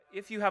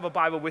If you have a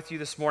Bible with you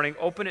this morning,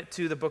 open it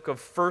to the book of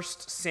 1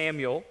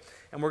 Samuel,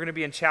 and we're going to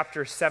be in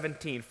chapter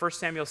 17. 1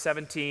 Samuel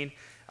 17,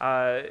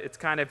 it's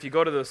kind of, if you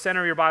go to the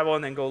center of your Bible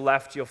and then go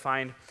left, you'll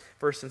find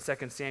 1 and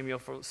 2 Samuel,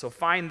 so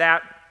find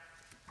that.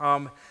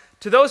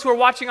 To those who are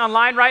watching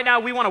online right now,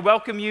 we want to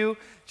welcome you.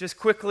 Just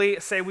quickly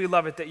say we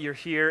love it that you're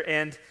here,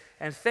 and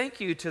thank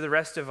you to the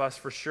rest of us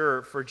for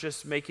sure for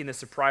just making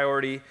this a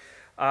priority.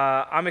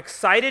 I'm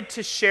excited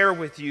to share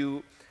with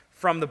you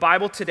from the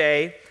Bible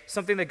today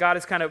something that God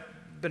has kind of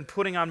been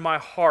putting on my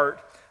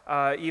heart,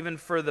 even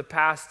for the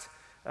past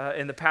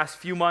in the past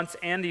few months,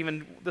 and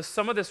even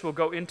some of this will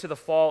go into the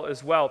fall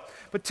as well.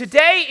 But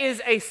today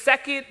is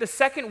the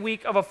second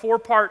week of a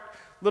 4-part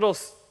little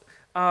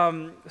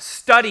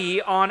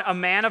study on a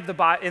man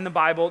in the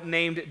Bible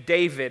named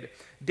David.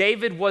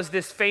 David was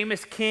this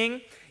famous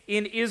king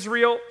in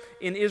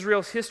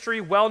Israel's history,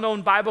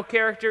 well-known Bible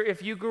character.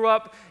 If you grew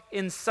up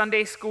in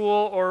Sunday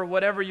school or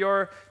whatever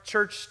your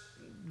church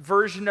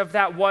version of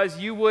that was,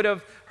 you would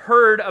have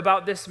heard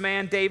about this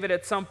man, David,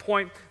 at some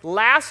point.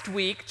 Last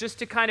week, just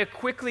to kind of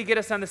quickly get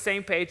us on the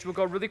same page, we'll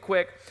go really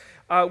quick,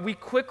 we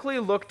quickly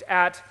looked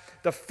at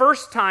the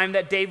first time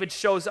that David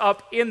shows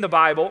up in the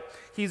Bible.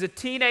 He's a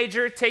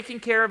teenager taking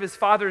care of his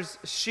father's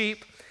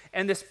sheep,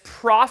 and this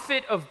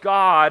prophet of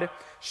God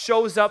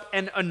shows up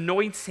and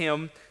anoints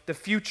him the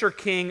future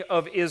king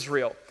of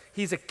Israel.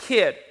 He's a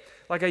kid,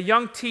 like a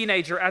young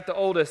teenager at the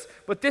oldest,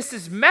 but this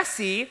is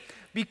messy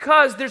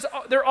because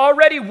there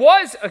already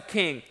was a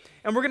king.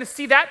 And we're going to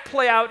see that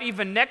play out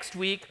even next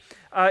week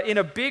in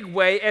a big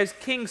way as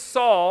King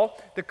Saul,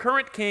 the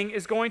current king,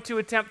 is going to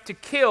attempt to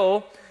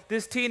kill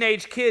this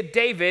teenage kid,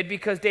 David,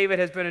 because David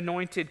has been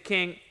anointed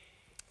king.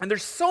 And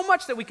there's so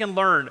much that we can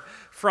learn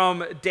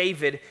from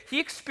David. He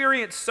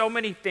experienced so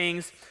many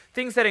things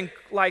that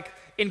like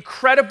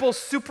incredible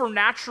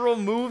supernatural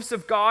moves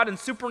of God and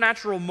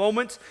supernatural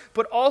moments,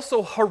 but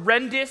also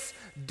horrendous,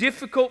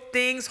 difficult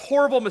things,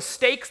 horrible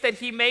mistakes that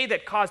he made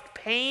that caused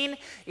pain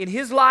in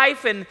his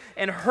life and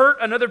hurt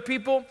on other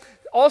people.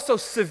 Also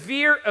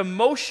severe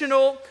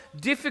emotional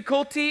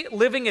difficulty,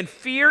 living in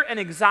fear and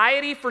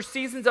anxiety for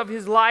seasons of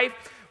his life,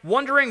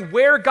 wondering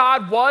where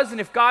God was and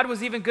if God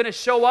was even going to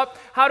show up.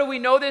 How do we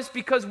know this?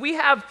 Because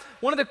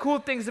one of the cool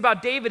things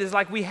about David is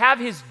like we have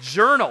his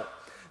journal.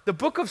 The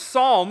book of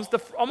Psalms,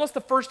 almost the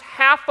first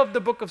half of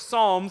the book of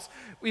Psalms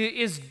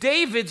is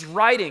David's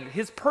writing,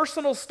 his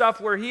personal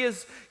stuff where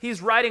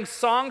he's writing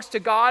songs to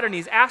God and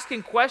he's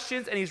asking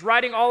questions and he's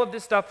writing all of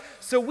this stuff.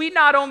 So we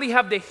not only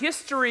have the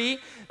history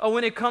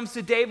when it comes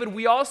to David,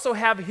 we also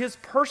have his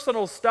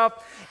personal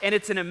stuff, and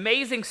it's an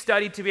amazing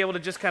study to be able to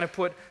just kind of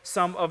put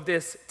some of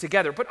this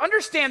together. But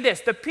understand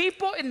this, the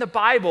people in the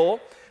Bible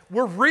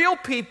were real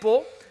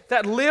people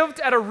that lived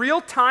at a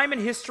real time in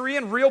history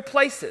and real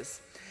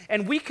places.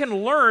 And we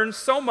can learn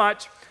so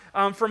much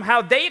from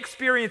how they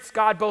experienced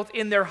God both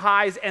in their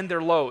highs and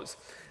their lows.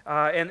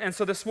 And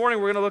so this morning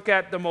we're going to look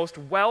at the most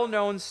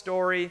well-known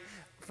story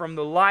from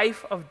the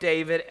life of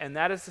David, and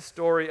that is the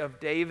story of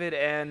David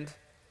and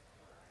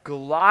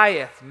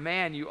Goliath.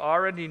 Man, you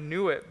already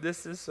knew it.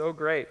 This is so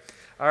great.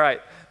 All right,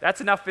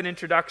 that's enough an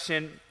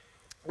introduction.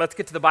 Let's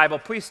get to the Bible.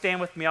 Please stand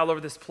with me all over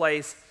this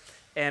place,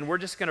 and we're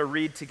just going to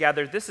read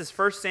together. This is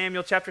 1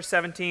 Samuel chapter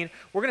 17.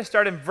 We're going to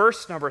start in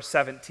verse number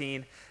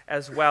 17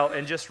 as well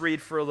and just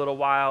read for a little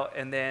while,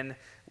 and then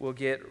we'll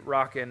get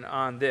rocking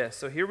on this.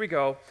 So here we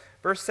go.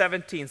 Verse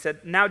 17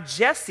 said, "Now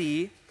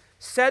Jesse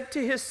said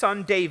to his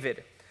son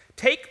David,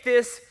 'Take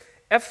this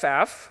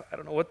ephah,'" I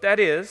don't know what that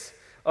is,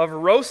 "'of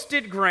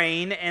roasted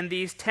grain and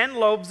these 10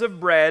 loaves of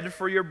bread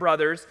for your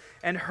brothers,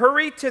 and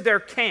hurry to their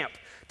camp.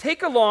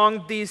 Take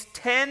along these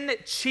 10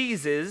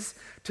 cheeses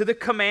to the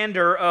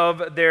commander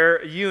of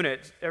their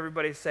unit.'"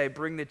 Everybody say,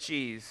 "Bring the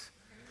cheese."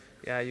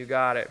 Yeah, you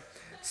got it.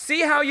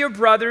 "See how your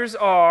brothers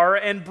are,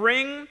 and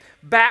bring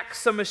back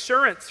some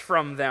assurance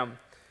from them.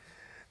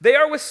 They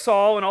are with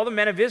Saul and all the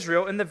men of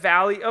Israel in the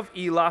valley of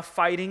Elah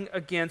fighting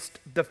against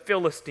the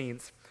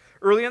Philistines."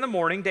 Early in the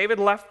morning, David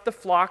left the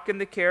flock in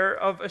the care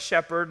of a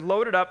shepherd,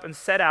 loaded up, and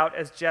set out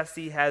as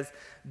Jesse has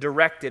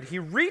directed. He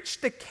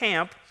reached the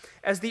camp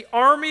as the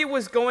army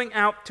was going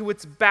out to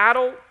its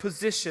battle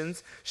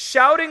positions,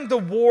 shouting the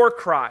war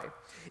cry.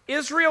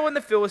 Israel and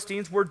the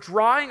Philistines were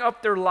drawing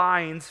up their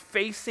lines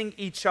facing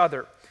each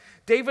other.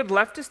 David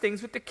left his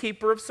things with the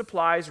keeper of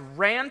supplies,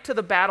 ran to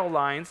the battle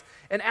lines,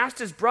 and asked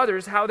his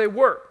brothers how they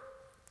were.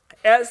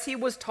 As he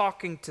was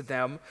talking to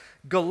them,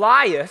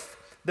 Goliath,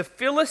 the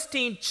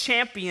Philistine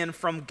champion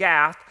from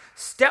Gath,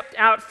 stepped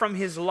out from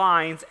his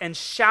lines and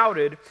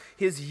shouted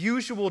his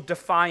usual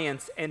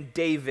defiance, and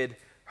David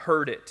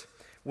heard it.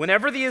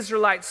 Whenever the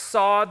Israelites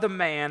saw the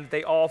man,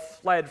 they all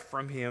fled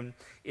from him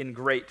in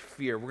great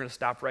fear. We're going to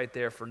stop right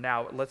there for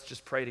now. Let's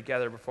just pray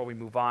together before we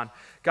move on.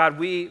 God,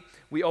 we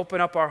open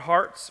up our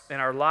hearts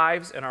and our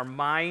lives and our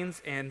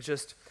minds and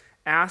just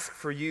ask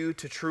for you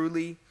to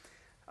truly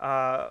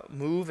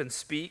move and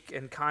speak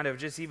and kind of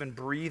just even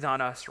breathe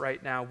on us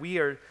right now. We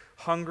are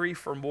hungry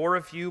for more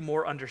of you,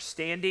 more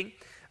understanding,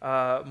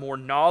 more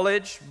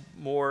knowledge,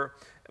 more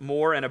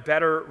and a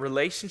better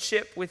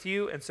relationship with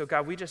you. And so,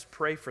 God, we just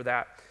pray for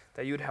that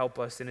that you would help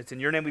us. And it's in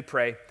your name we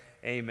pray.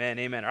 Amen,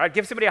 amen. All right,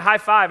 give somebody a high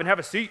five and have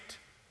a seat.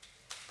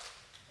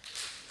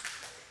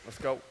 Let's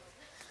go.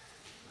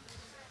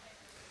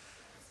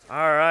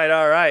 All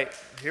right.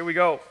 Here we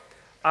go.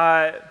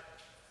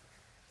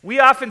 We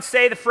often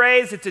say the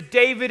phrase, it's a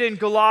David and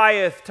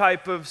Goliath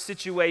type of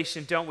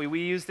situation, don't we?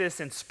 We use this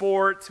in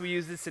sports. We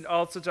use this in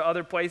all sorts of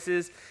other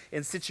places,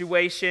 in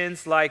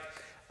situations like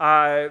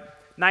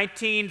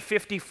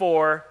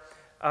 1954,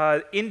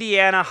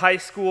 Indiana high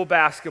school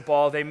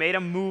basketball. They made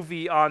a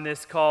movie on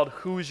this called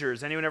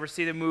Hoosiers. Anyone ever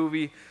see the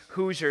movie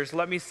Hoosiers?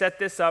 Let me set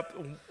this up,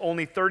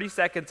 only 30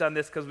 seconds on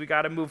this because we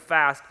got to move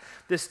fast.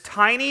 This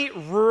tiny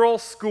rural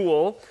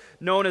school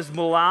known as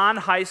Milan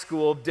High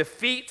School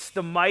defeats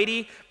the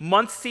mighty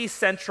Muncie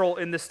Central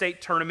in the state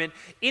tournament.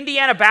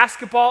 Indiana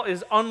basketball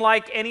is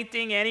unlike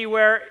anything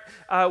anywhere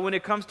when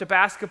it comes to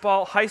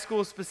basketball. High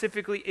school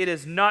specifically, it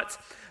is nuts.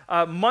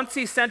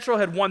 Muncie Central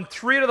had won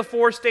 3 out of the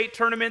 4 state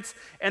tournaments,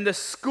 and the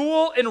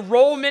school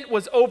enrollment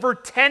was over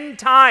 10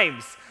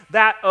 times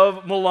that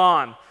of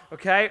Milan,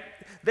 okay?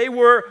 They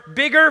were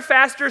bigger,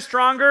 faster,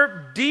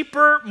 stronger,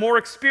 deeper, more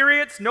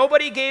experienced.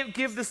 Nobody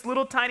gave this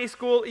little tiny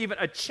school even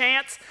a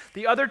chance.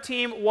 The other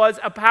team was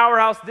a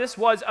powerhouse. This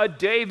was a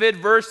David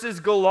versus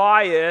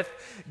Goliath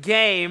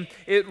game.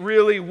 It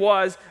really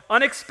was.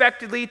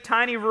 Unexpectedly,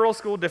 tiny rural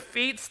school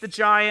defeats the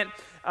giant.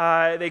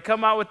 They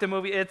come out with the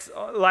movie. It's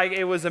like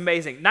it was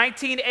amazing.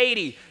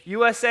 1980,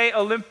 USA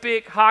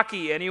Olympic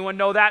hockey. Anyone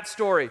know that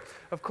story?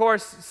 Of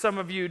course, some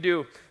of you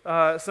do.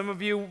 Some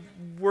of you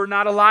were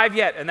not alive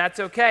yet, and that's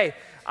okay.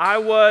 I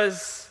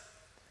was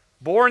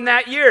born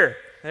that year.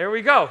 There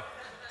we go.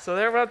 So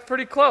they're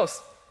pretty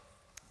close.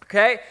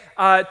 Okay,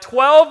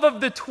 12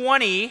 of the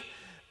 20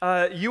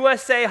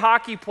 USA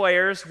hockey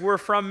players were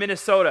from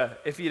Minnesota,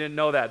 if you didn't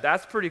know that.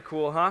 That's pretty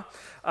cool, huh?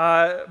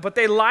 But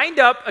they lined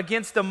up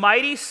against the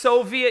mighty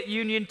Soviet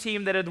Union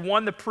team that had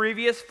won the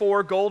previous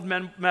 4 gold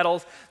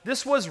medals.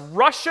 This was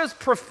Russia's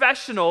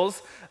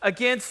professionals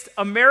against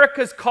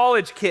America's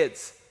college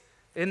kids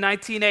in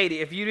 1980,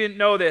 if you didn't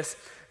know this.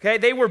 Okay,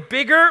 they were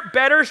bigger,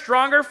 better,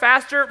 stronger,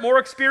 faster, more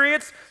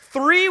experienced.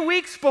 3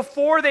 weeks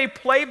before they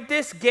played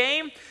this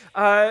game,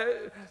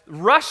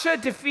 Russia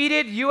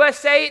defeated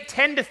USA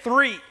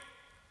 10-3.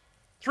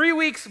 3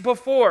 weeks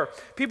before.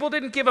 People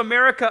didn't give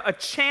America a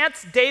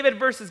chance. David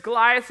versus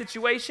Goliath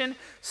situation.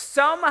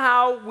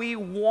 Somehow we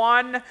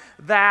won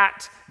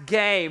that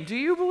game. Do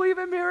you believe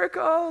in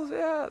miracles?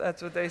 Yeah,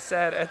 that's what they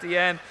said at the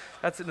end.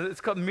 It's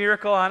called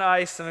Miracle on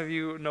Ice. Some of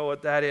you know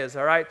what that is,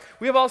 all right?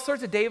 We have all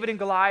sorts of David and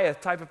Goliath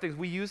type of things.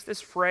 We use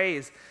this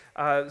phrase,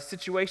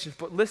 situations.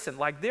 But listen,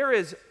 like there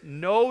is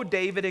no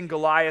David and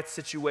Goliath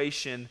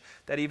situation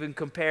that even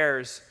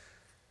compares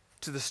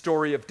to the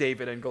story of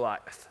David and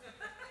Goliath.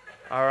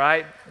 All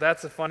right?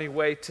 That's a funny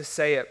way to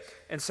say it.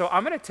 And so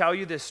I'm going to tell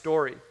you this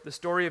story, the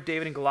story of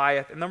David and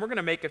Goliath, and then we're going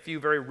to make a few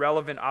very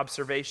relevant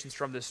observations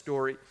from this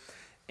story.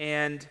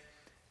 And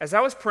as I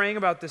was praying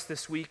about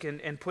this week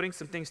and putting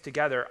some things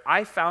together,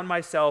 I found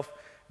myself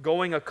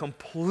going a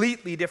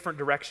completely different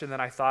direction than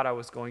I thought I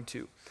was going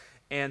to.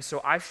 And so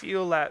I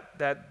feel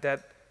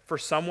that for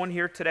someone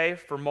here today,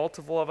 for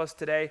multiple of us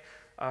today,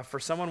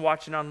 for someone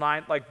watching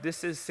online, like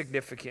this is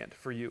significant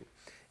for you.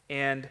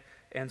 And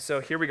so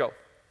here we go.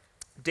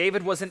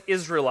 David was an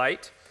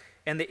Israelite,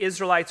 and the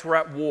Israelites were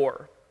at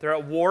war. They're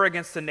at war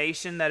against a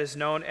nation that is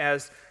known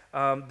as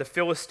the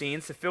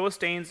Philistines. The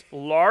Philistines,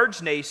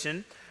 large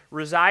nation,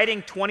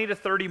 residing 20 to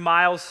 30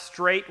 miles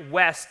straight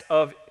west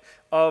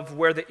of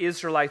where the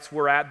Israelites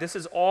were at. This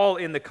is all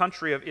in the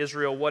country of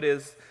Israel, what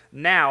is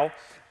now.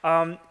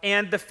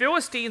 And the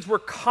Philistines were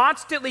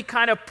constantly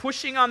kind of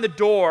pushing on the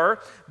door,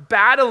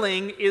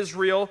 battling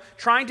Israel,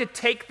 trying to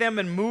take them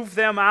and move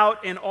them out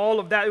and all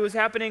of that. It was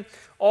happening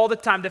all the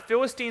time. The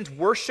Philistines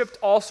worshipped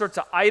all sorts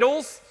of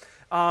idols,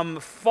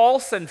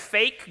 false and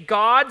fake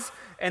gods,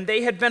 and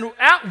they had been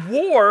at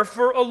war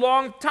for a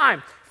long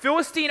time.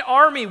 Philistine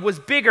army was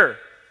bigger.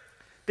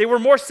 They were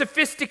more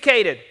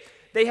sophisticated.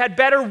 They had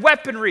better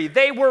weaponry.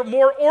 They were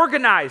more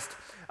organized.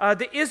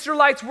 The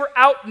Israelites were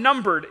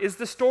outnumbered, is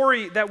the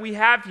story that we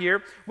have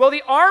here. Well,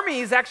 the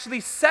armies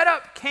actually set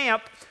up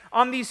camp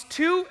on these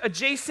 2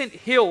 adjacent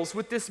hills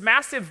with this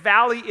massive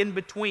valley in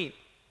between.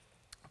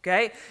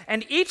 Okay?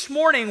 And each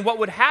morning what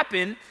would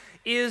happen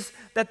is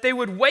that they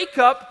would wake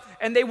up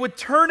and they would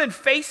turn and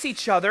face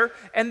each other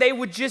and they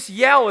would just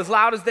yell as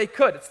loud as they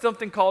could. It's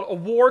something called a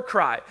war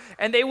cry.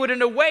 And they would,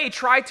 in a way,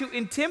 try to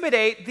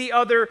intimidate the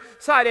other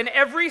side. And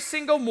every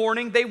single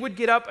morning they would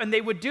get up and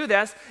they would do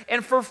this.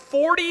 And for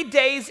 40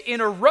 days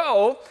in a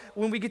row,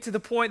 when we get to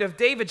the point of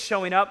David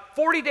showing up,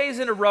 40 days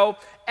in a row,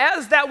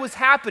 as that was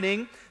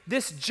happening,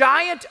 this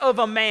giant of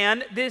a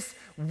man, this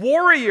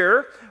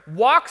warrior,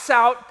 walks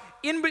out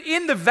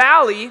in the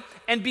valley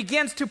and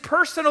begins to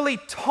personally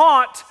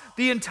taunt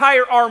the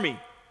entire army.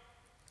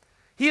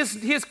 He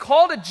is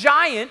called a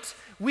giant.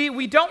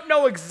 We don't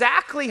know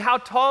exactly how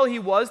tall he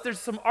was. There's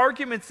some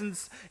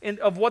arguments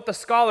of what the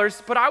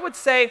scholars, but I would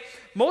say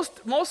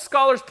most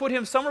scholars put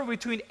him somewhere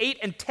between 8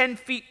 and 10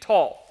 feet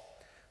tall.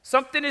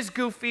 Something is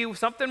goofy.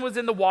 Something was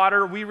in the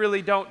water. We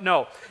really don't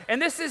know.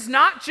 And this is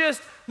not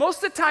just,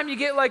 most of the time you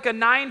get like a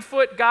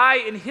 9-foot guy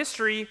in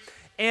history,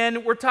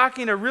 and we're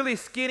talking a really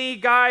skinny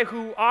guy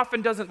who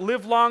often doesn't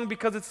live long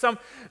because it's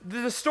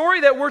the story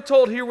that we're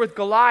told here with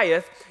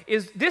Goliath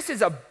is this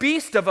is a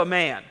beast of a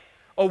man,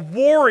 a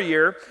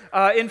warrior.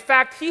 In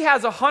fact, he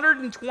has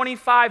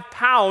 125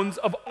 pounds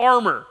of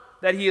armor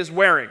that he is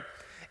wearing.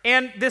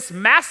 And this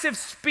massive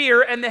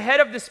spear, and the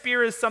head of the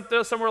spear is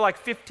somewhere like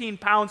 15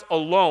 pounds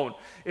alone.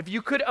 If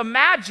you could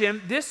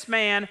imagine this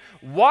man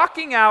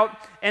walking out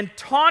and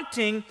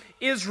taunting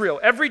Israel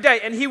every day,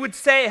 and he would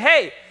say,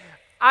 hey,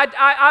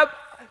 I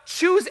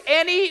choose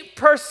any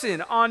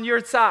person on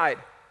your side.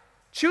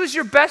 Choose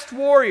your best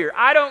warrior.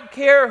 I don't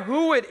care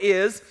who it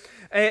is,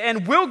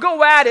 and we'll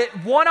go at it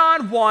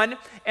one-on-one,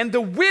 and the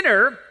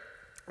winner,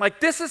 like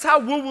this is how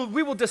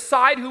we will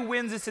decide who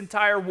wins this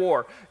entire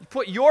war.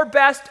 Put your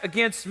best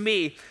against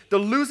me. The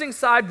losing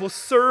side will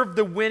serve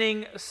the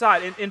winning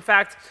side. In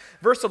fact,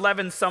 verse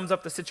 11 sums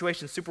up the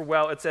situation super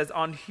well. It says,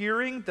 on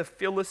hearing the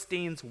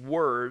Philistines'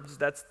 words,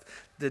 that's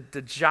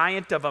the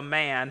giant of a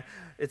man,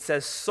 it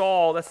says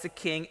Saul, that's the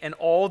king, and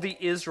all the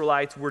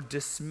Israelites were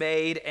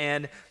dismayed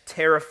and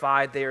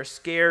terrified. They are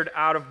scared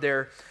out of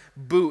their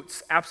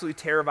boots, absolutely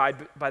terrified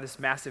by this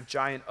massive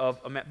giant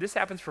of a man. This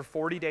happens for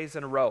 40 days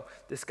in a row.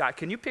 This guy,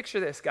 can you picture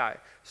this guy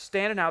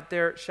standing out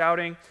there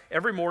shouting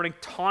every morning,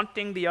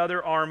 taunting the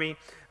other army,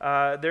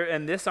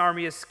 and this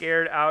army is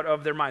scared out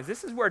of their minds.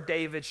 This is where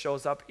David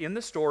shows up in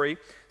the story.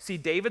 See,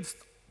 David's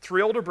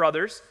 3 older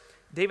brothers.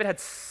 David had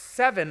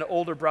 7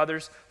 older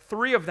brothers.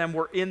 3 of them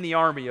were in the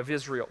army of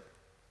Israel.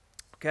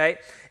 Okay,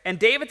 and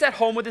David's at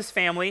home with his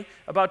family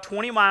about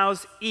 20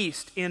 miles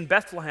east in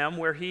Bethlehem,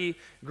 where he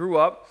grew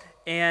up.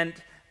 And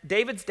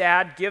David's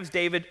dad gives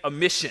David a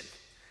mission.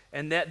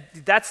 And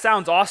that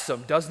sounds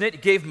awesome, doesn't it? He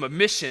gave him a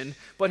mission,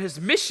 but his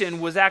mission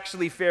was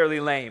actually fairly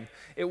lame.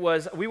 It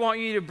was, we want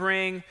you to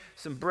bring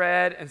some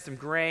bread and some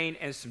grain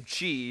and some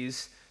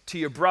cheese to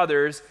your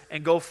brothers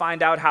and go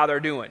find out how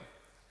they're doing.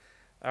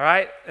 All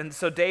right? And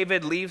so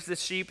David leaves the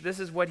sheep.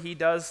 This is what he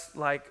does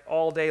like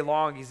all day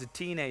long. He's a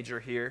teenager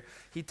here.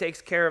 He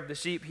takes care of the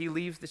sheep. He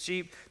leaves the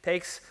sheep,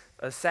 takes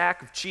a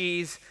sack of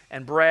cheese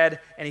and bread,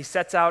 and he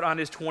sets out on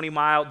his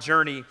 20-mile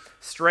journey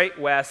straight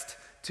west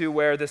to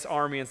where this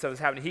army and stuff is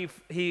happening.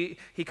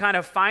 He kind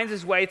of finds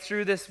his way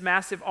through this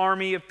massive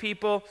army of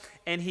people,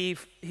 and he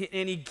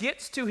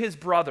gets to his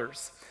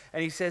brothers,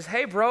 and he says,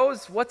 "Hey,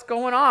 bros, what's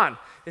going on?"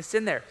 It's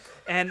in there,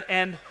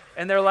 and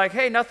they're like,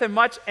 "Hey, nothing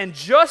much." And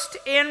just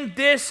in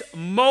this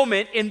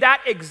moment, in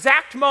that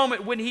exact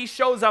moment when he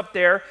shows up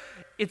there,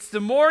 it's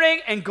the morning,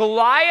 and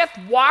Goliath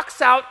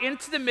walks out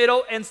into the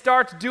middle and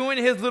starts doing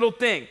his little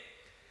thing.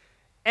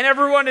 And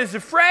everyone is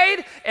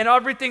afraid, and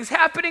everything's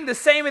happening the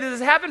same as it has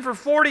happened for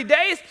 40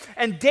 days.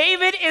 And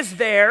David is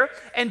there,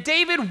 and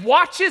David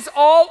watches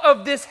all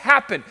of this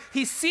happen.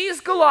 He sees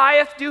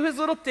Goliath do his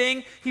little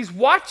thing. He's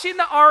watching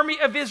the army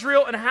of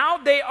Israel and how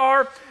they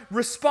are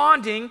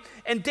responding.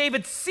 And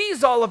David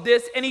sees all of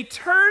this, and he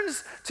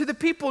turns to the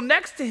people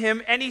next to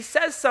him, and he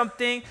says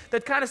something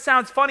that kind of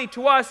sounds funny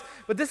to us.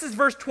 But this is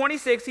verse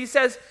 26. He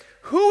says,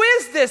 "Who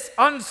is this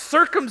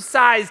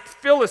uncircumcised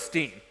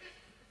Philistine,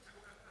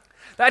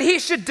 that he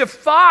should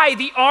defy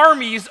the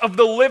armies of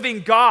the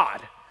living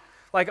God?"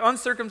 Like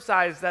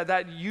uncircumcised,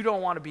 that you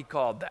don't want to be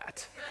called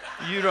that.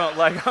 You don't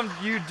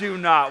you do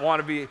not want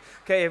to be.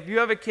 Okay, if you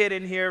have a kid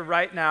in here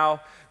right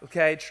now,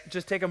 okay,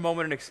 just take a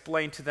moment and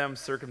explain to them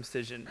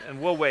circumcision, and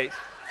we'll wait.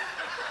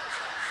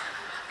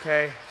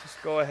 Okay,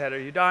 just go ahead. Are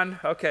you done?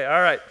 Okay,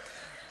 all right.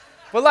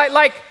 But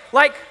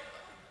like.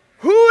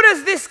 Who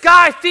does this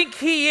guy think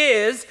he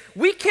is?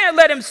 We can't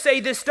let him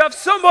say this stuff.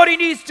 Somebody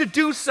needs to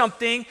do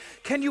something.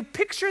 Can you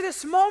picture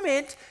this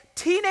moment?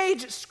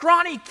 Teenage,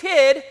 scrawny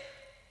kid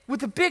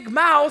with a big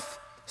mouth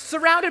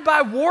surrounded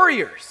by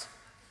warriors.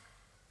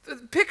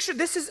 Picture,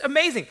 this is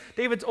amazing.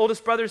 David's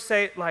oldest brothers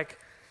say like,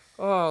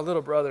 "Oh,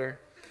 little brother,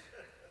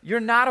 you're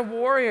not a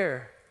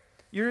warrior.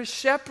 You're a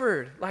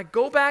shepherd. Like,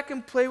 go back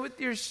and play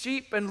with your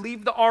sheep and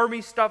leave the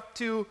army stuff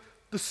to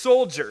the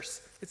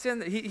soldiers." It's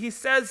in. He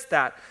says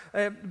that,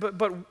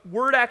 but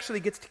word actually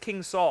gets to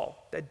King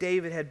Saul that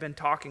David had been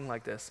talking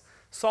like this.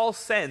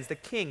 The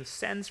king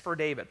sends for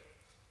David.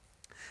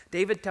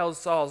 David tells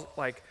Saul,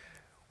 like,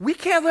 "We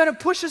can't let him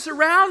push us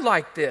around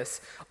like this.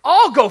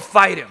 I'll go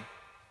fight him."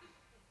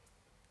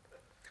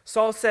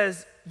 Saul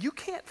says, "You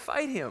can't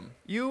fight him.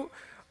 You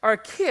are a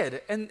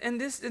kid, and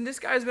this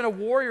guy's been a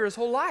warrior his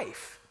whole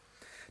life."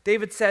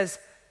 David says,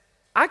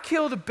 "I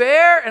killed a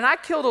bear and I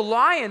killed a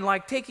lion,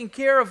 like taking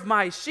care of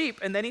my sheep."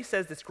 And then he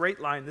says this great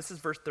line. This is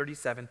verse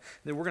 37.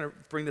 Then we're going to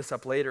bring this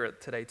up later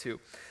today too.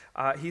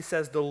 He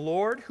says, "The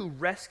Lord who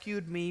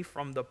rescued me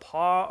from the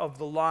paw of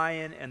the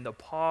lion and the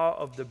paw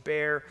of the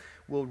bear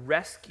will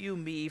rescue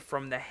me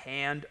from the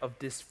hand of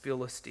this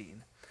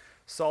Philistine."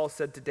 Saul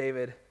said to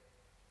David,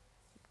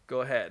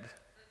 "Go ahead.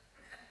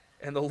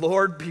 And the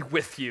Lord be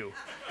with you."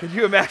 Can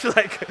you imagine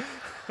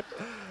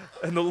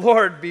and the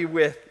Lord be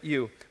with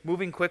you.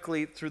 Moving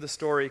quickly through the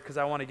story, because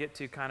I want to get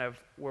to kind of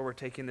where we're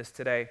taking this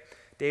today.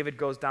 David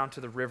goes down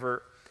to the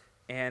river,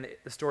 and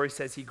the story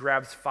says he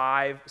grabs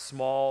 5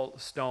 small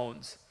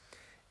stones,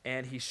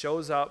 and he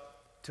shows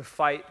up to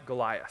fight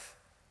Goliath.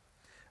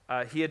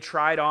 He had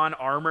tried on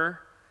armor,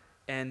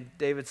 and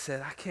David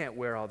said, I can't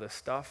wear all this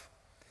stuff.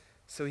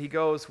 So he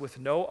goes with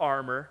no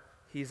armor.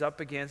 He's up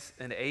against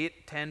an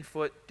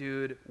 10-foot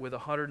dude with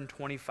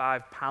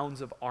 125 pounds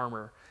of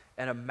armor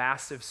and a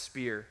massive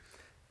spear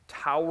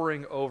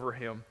towering over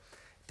him.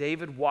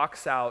 David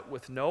walks out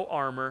with no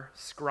armor,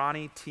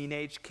 scrawny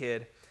teenage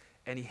kid,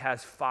 and he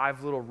has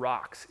 5 little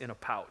rocks in a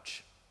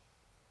pouch.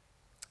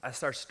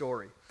 That's our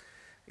story.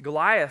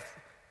 Goliath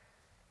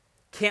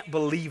can't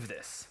believe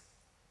this.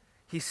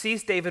 He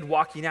sees David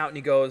walking out and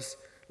he goes,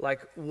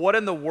 what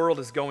in the world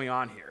is going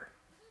on here?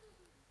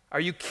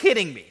 Are you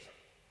kidding me?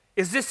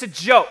 Is this a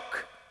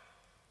joke?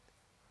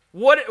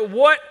 What?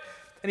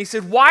 And he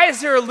said, why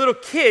is there a little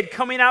kid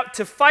coming out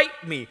to fight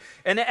me?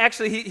 And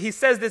actually, he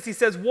says this. He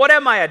says, what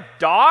am I, a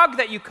dog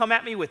that you come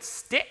at me with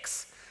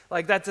sticks?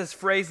 That's his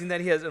phrasing that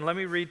he has. And let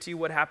me read to you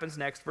what happens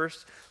next.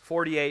 Verse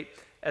 48,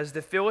 as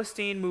the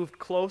Philistine moved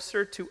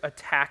closer to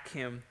attack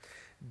him,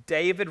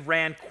 David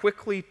ran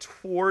quickly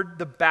toward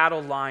the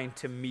battle line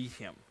to meet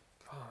him.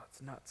 Oh,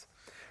 it's nuts.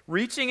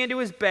 Reaching into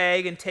his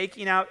bag and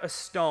taking out a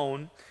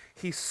stone,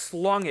 he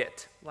slung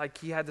it, like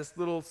he had this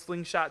little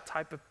slingshot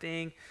type of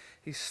thing.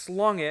 He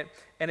slung it,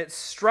 and it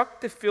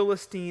struck the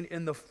Philistine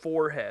in the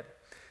forehead.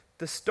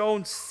 The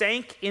stone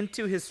sank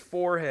into his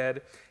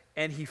forehead,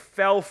 and he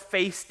fell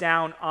face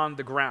down on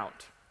the ground.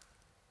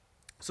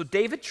 So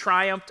David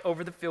triumphed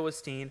over the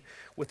Philistine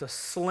with a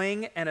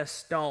sling and a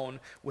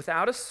stone.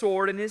 Without a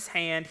sword in his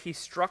hand, he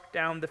struck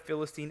down the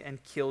Philistine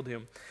and killed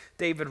him.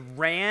 David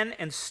ran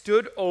and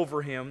stood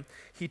over him.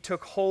 He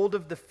took hold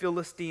of the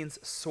Philistine's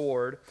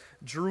sword,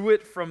 drew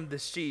it from the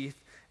sheath,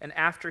 and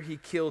after he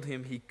killed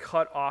him, he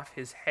cut off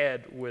his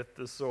head with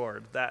the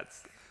sword.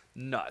 That's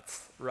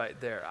nuts right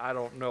there. I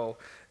don't know.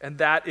 And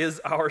that is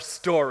our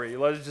story.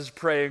 Let's just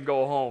pray and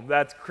go home.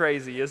 That's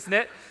crazy, isn't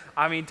it?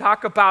 I mean,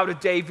 talk about a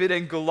David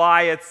and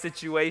Goliath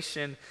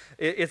situation.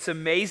 It's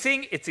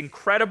amazing. It's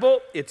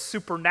incredible. It's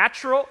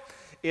supernatural.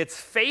 It's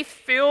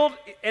faith-filled.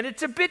 And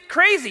it's a bit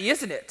crazy,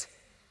 isn't it?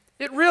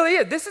 It really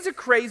is. This is a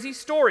crazy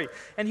story.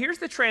 And here's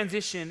the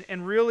transition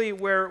and really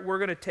where we're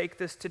going to take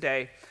this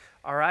today.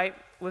 All right?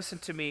 Listen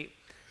to me.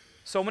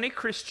 So many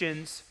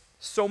Christians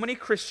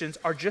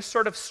are just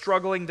sort of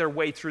struggling their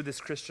way through this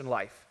Christian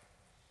life.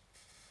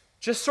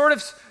 Just sort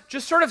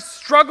of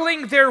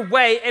struggling their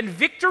way, and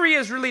victory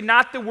is really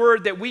not the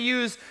word that we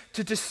use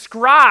to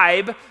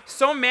describe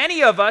so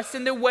many of us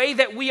in the way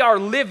that we are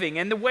living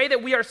and the way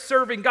that we are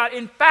serving God.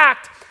 In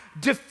fact,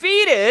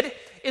 defeated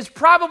is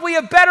probably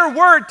a better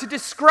word to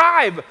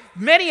describe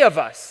many of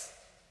us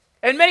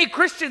and many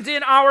Christians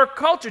in our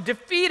culture.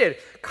 Defeated,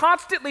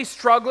 constantly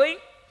struggling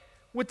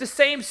with the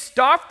same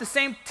stuff, the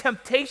same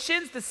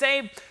temptations, the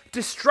same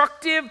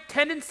destructive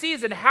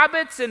tendencies and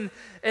habits, and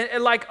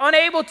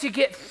unable to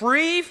get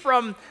free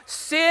from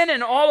sin,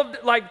 and all of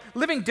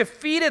living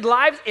defeated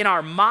lives in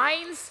our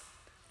minds,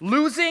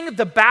 losing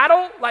the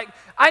battle.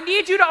 I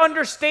need you to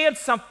understand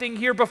something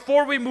here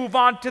before we move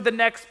on to the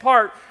next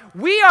part.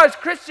 We as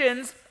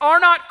Christians are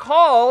not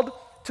called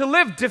to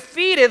live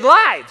defeated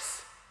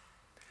lives.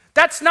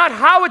 That's not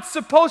how it's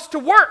supposed to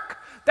work.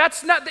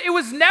 It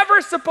was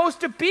never supposed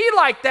to be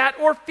like that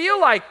or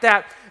feel like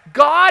that.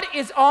 God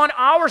is on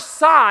our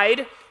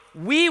side.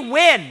 We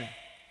win.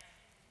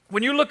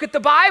 When you look at the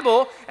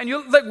Bible and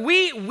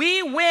we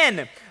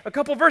win. A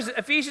couple verses,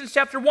 Ephesians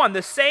chapter 1,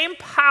 the same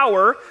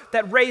power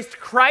that raised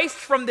Christ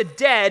from the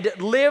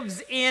dead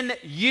lives in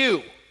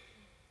you.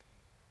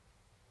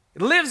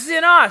 It lives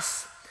in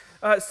us.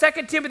 2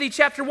 Timothy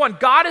chapter 1,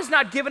 God has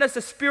not given us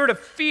a spirit of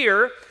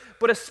fear,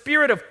 but a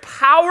spirit of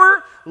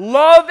power,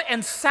 love,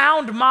 and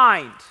sound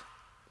mind.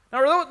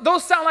 Now,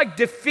 those sound like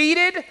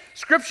defeated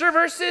scripture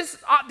verses?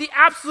 The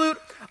absolute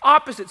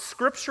opposite.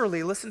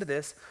 Scripturally, listen to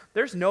this,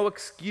 there's no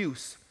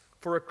excuse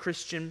for a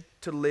Christian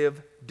to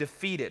live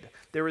defeated.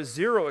 There is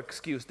zero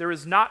excuse. There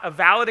is not a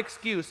valid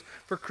excuse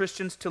for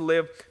Christians to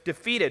live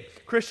defeated.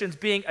 Christians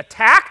being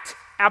attacked?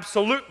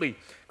 Absolutely.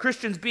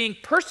 Christians being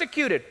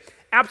persecuted?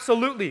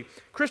 Absolutely.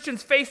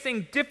 Christians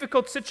facing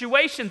difficult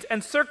situations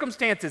and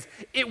circumstances?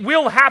 It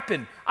will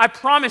happen. I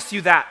promise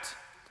you that.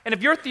 And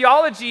if your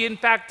theology, in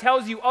fact,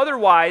 tells you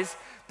otherwise,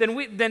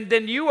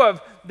 then you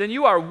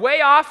are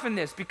way off in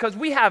this, because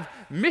we have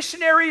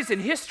missionaries in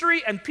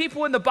history and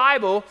people in the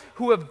Bible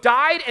who have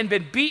died and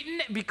been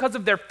beaten because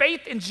of their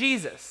faith in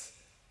Jesus.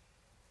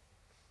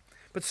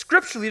 But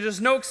scripturally, there's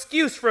no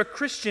excuse for a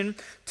Christian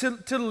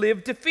to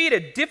live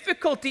defeated.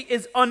 Difficulty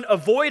is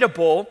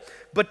unavoidable,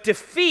 but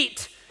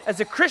defeat as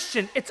a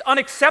Christian, it's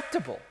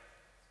unacceptable.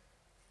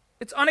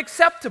 It's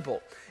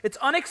unacceptable. It's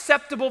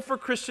unacceptable for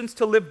Christians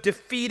to live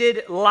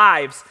defeated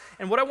lives.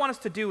 And what I want us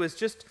to do is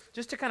just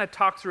to kind of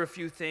talk through a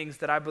few things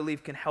that I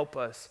believe can help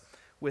us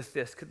with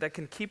this, that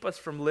can keep us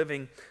from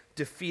living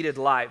defeated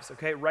lives.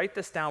 Okay, write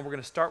this down. We're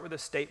going to start with a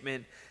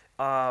statement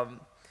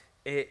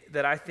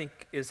that I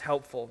think is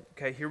helpful.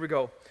 Okay, here we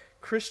go.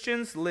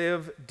 Christians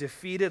live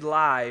defeated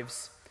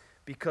lives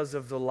because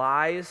of the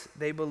lies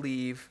they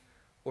believe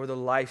or the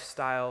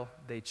lifestyle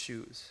they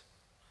choose.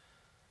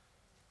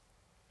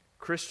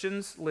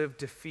 Christians live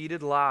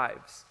defeated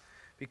lives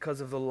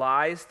because of the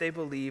lies they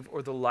believe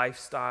or the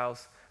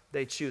lifestyles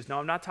they choose. Now,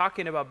 I'm not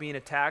talking about being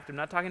attacked. I'm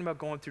not talking about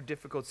going through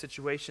difficult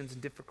situations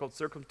and difficult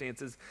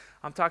circumstances.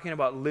 I'm talking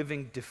about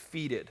living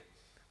defeated.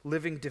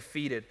 Living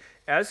defeated.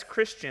 As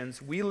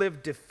Christians, we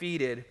live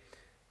defeated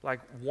like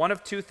one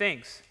of two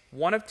things.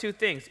 One of two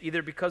things,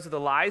 either because of the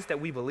lies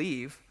that we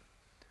believe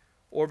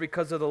or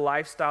because of the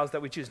lifestyles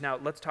that we choose. Now,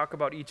 let's talk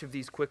about each of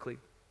these quickly.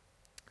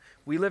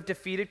 We live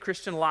defeated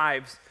Christian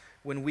lives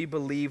when we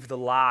believe the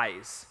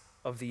lies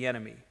of the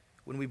enemy.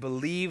 When we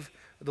believe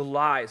the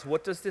lies.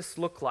 What does this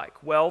look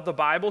like? Well, the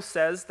Bible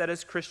says that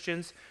as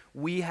Christians,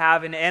 we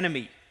have an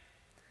enemy.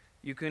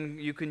 You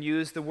can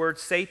use the word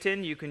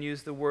Satan, you can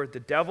use the word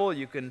the devil,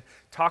 you can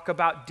talk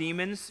about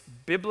demons.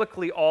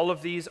 Biblically, all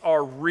of these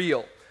are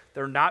real.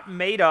 They're not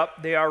made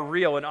up, they are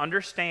real. And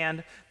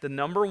understand the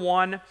number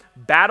one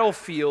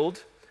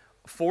battlefield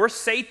for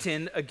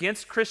Satan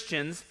against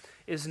Christians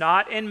is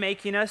not in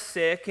making us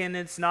sick, and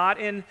it's not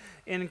in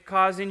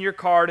causing your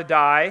car to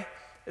die.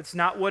 It's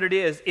not what it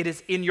is. It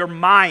is in your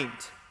mind.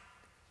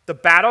 The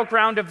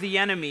battleground of the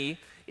enemy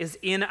is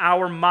in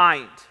our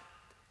mind.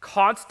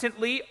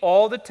 Constantly,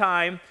 all the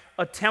time,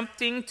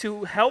 attempting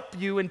to help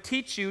you and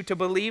teach you to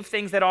believe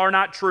things that are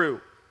not true.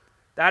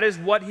 That is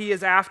what he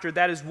is after.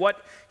 That is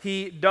what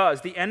he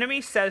does. The enemy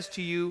says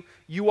to you,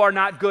 you are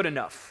not good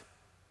enough.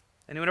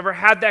 Anyone ever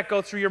had that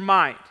go through your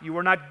mind? You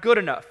are not good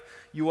enough.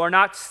 You are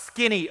not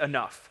skinny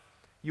enough.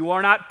 You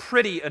are not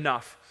pretty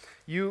enough.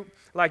 You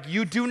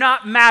do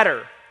not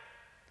matter.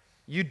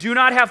 You do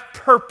not have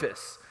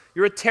purpose.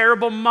 You're a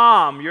terrible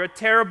mom. You're a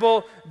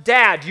terrible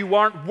dad. You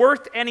aren't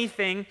worth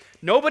anything.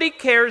 Nobody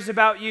cares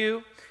about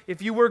you.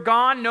 If you were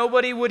gone,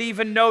 nobody would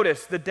even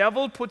notice. The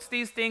devil puts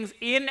these things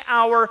in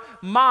our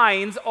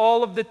minds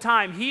all of the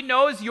time. He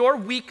knows your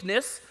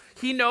weakness.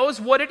 He knows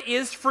what it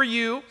is for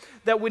you,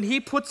 that when he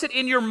puts it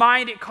in your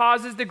mind, it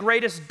causes the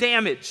greatest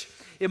damage.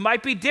 It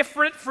might be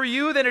different for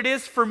you than it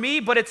is for me,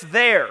 but it's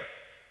there.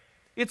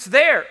 It's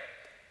there.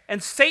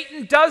 And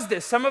Satan does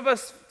this. Some of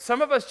us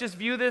just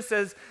view this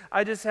as,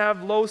 I just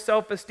have low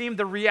self-esteem.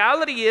 The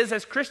reality is,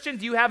 as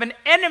Christians, you have an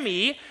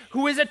enemy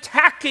who is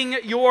attacking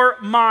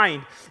your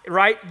mind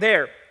right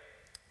there.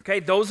 Okay,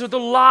 those are the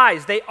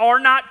lies. They are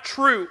not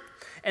true.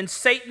 And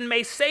Satan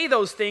may say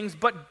those things,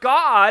 but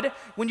God,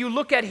 when you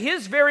look at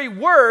his very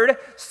word,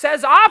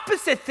 says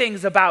opposite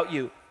things about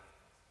you.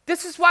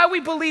 This is why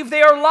we believe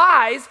they are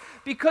lies,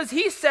 because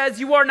he says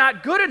you are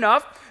not good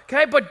enough,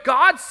 okay? But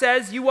God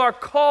says you are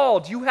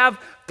called, you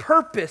have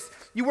purpose,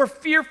 you were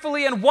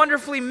fearfully and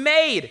wonderfully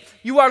made,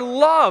 you are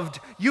loved,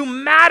 you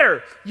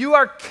matter, you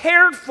are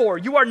cared for,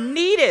 you are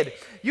needed,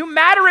 you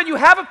matter and you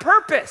have a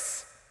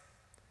purpose.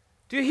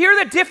 Do you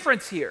hear the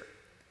difference here?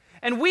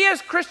 And we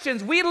as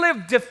Christians, we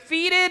live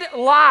defeated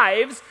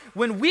lives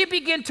when we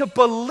begin to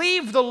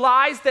believe the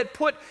lies that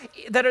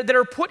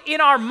are put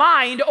in our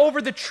mind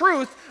over the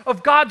truth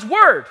of God's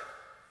word.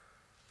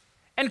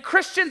 And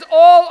Christians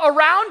all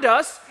around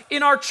us,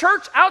 in our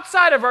church,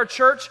 outside of our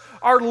church,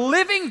 are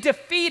living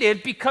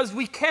defeated because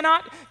we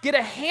cannot get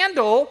a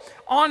handle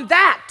on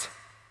that.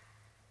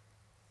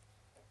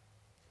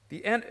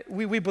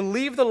 We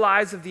believe the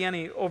lies of the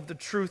enemy over the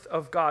truth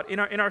of God.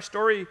 In our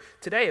story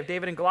today of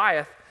David and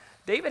Goliath,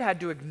 David had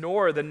to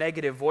ignore the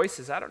negative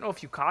voices. I don't know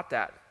if you caught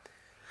that.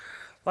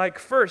 Like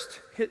first,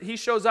 he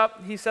shows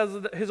up, he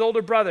says, his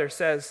older brother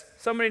says,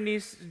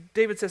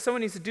 David says,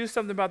 someone needs to do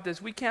something about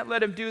this. We can't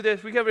let him do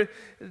this. We got to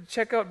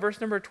check out verse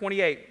number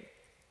 28.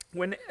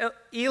 When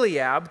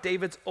Eliab,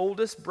 David's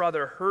oldest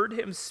brother, heard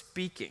him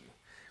speaking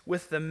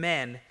with the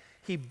men,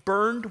 he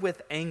burned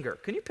with anger.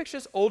 Can you picture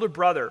this? Older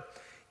brother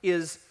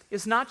is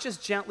not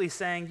just gently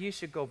saying, you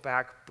should go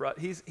back, bro.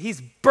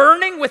 He's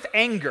burning with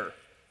anger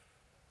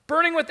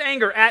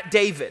at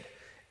David,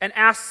 and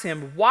asks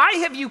him, why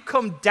have you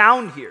come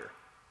down here?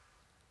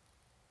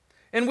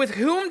 And with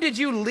whom did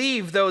you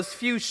leave those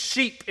few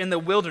sheep in the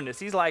wilderness?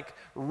 He's like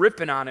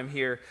ripping on him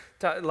here,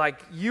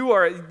 like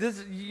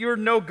you're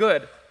no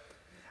good.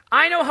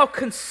 I know how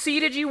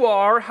conceited you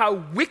are, how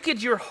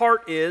wicked your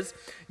heart is.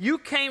 You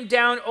came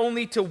down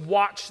only to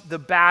watch the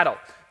battle.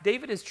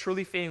 David is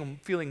truly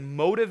feeling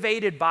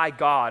motivated by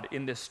God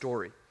in this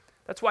story.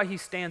 That's why he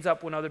stands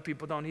up when other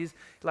people don't. He's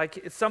like,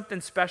 it's something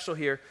special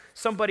here.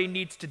 Somebody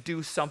needs to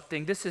do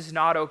something. This is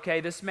not okay.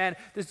 This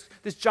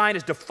giant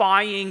is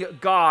defying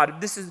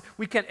God.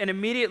 And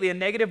immediately a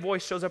negative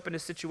voice shows up in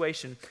his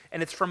situation,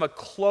 and it's from a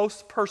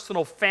close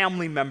personal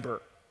family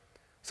member.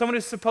 Someone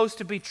who's supposed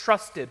to be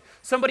trusted.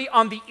 Somebody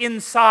on the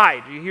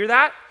inside. Do you hear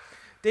that?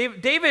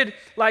 David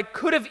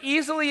could have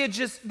easily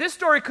this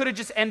story could have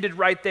just ended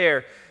right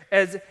there.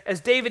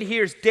 As David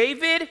hears,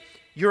 David,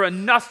 you're a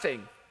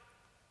nothing.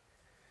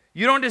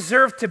 You don't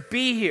deserve to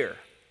be here.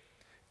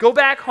 Go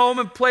back home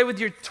and play with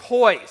your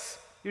toys.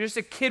 You're just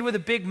a kid with a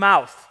big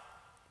mouth.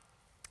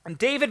 And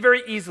David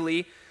very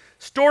easily,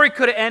 story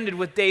could have ended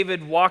with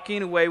David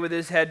walking away with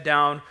his head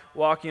down,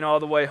 walking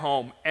all the way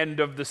home. End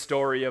of the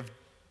story of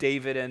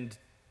David and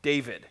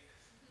David,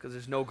 because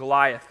there's no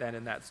Goliath then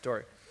in that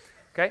story.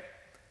 Okay?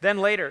 Then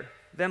later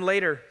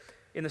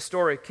in the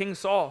story, King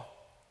Saul,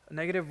 a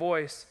negative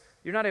voice.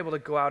 You're not able to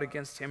go out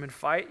against him and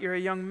fight. You're a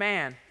young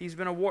man. He's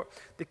been a war.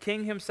 The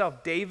king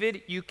himself,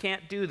 David, you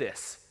can't do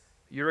this.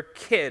 You're a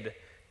kid.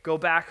 Go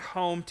back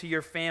home to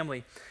your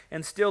family.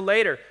 And still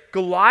later,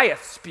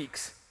 Goliath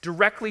speaks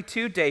directly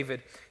to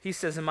David. He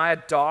says, am I a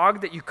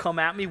dog that you come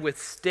at me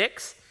with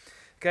sticks?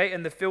 Okay,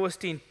 and the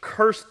Philistine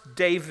cursed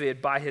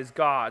David by his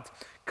gods.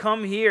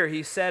 Come here,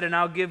 he said, and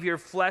I'll give your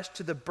flesh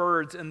to the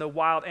birds and the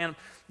wild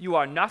animals. You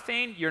are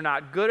nothing. You're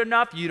not good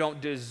enough. You don't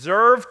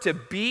deserve to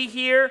be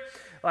here.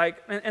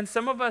 And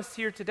some of us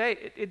here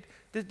today,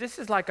 this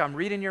is like I'm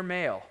reading your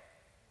mail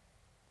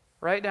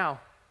right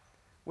now,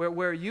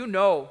 where you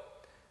know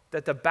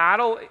that the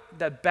battle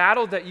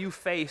that you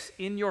face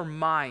in your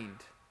mind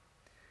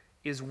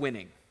is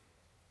winning.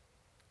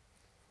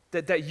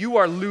 That you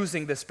are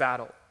losing this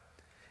battle.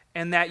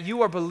 And that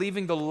you are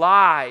believing the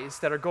lies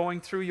that are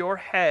going through your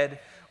head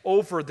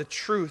over the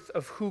truth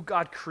of who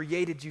God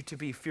created you to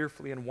be,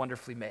 fearfully and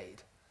wonderfully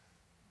made.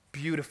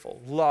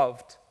 Beautiful,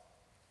 loved,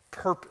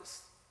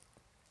 purpose,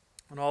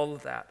 and all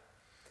of that.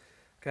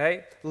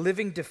 Okay?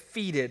 Living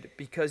defeated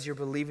because you're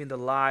believing the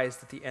lies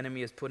that the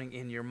enemy is putting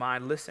in your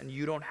mind. Listen,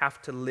 you don't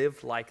have to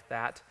live like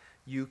that.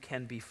 You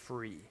can be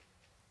free.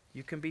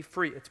 You can be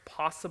free. It's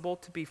possible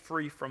to be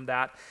free from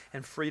that.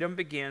 And freedom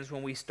begins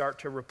when we start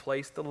to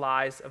replace the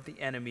lies of the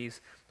enemies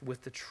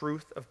with the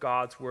truth of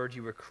God's word.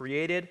 You were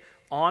created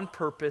on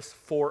purpose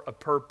for a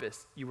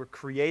purpose. You were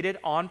created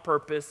on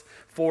purpose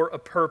for a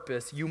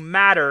purpose. You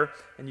matter,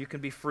 and you can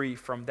be free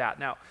from that.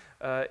 Now,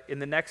 in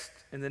the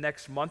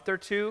next month or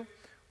two,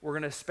 we're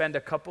going to spend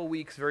a couple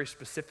weeks very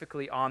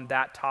specifically on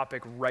that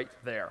topic right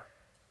there.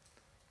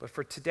 But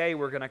for today,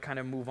 we're going to kind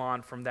of move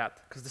on from that.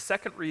 Because the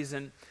second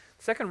reason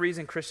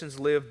Christians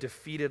live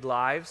defeated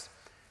lives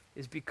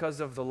is because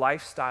of the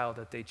lifestyle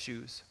that they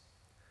choose.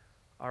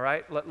 All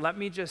right? Let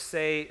me just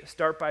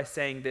start by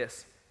saying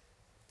this.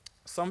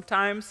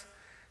 Sometimes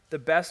the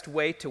best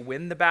way to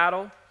win the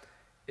battle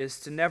is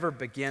to never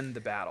begin the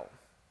battle.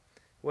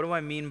 What do I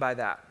mean by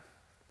that?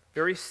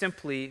 Very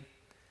simply,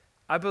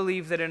 I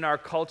believe that in our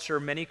culture,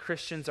 many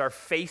Christians are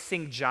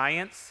facing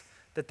giants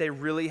that they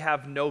really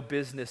have no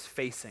business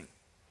facing.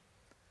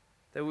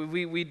 That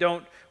we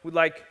don't,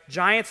 like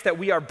giants that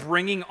we are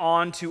bringing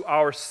on to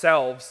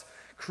ourselves,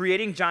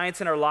 creating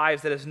giants in our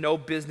lives that has no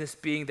business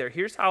being there.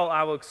 Here's how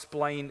I will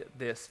explain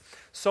this.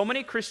 So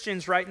many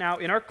Christians right now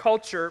in our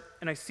culture,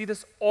 and I see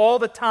this all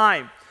the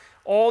time,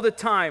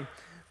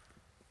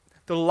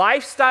 the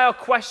lifestyle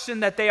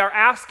question that they are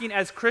asking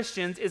as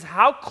Christians is,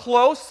 how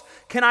close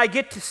can I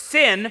get to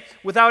sin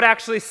without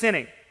actually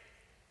sinning?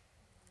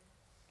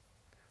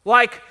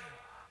 Like,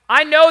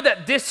 I know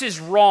that this is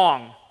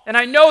wrong, and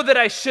I know that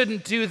I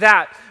shouldn't do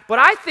that, but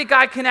I think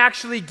I can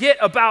actually get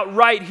about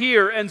right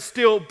here and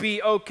still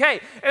be okay.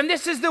 And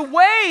this is the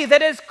way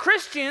that as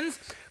Christians,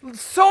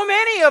 so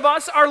many of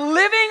us are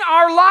living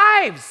our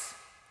lives.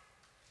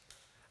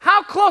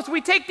 How close?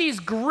 We take these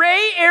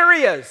gray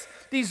areas,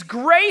 these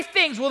gray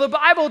things. Well, the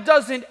Bible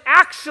doesn't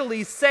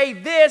actually say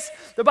this.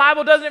 The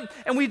Bible doesn't,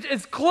 and we,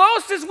 as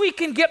close as we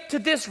can get to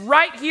this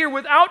right here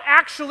without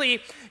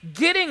actually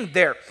getting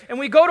there. And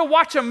we go to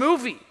watch a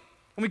movie.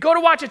 When we go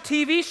to watch a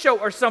TV show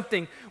or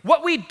something,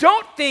 what we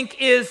don't think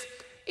is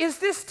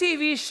this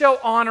TV show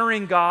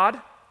honoring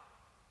God?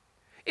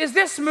 Is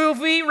this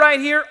movie right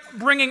here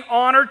bringing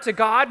honor to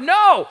God?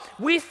 No.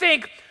 We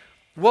think,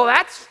 well,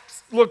 that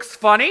looks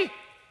funny.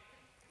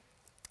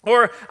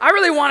 Or, I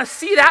really want to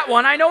see that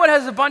one. I know it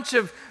has a bunch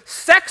of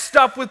sex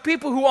stuff with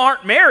people who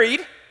aren't married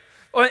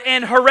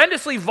and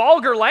horrendously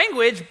vulgar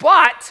language,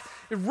 but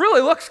it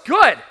really looks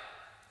good.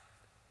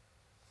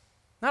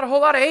 Not a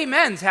whole lot of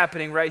amens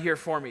happening right here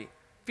for me.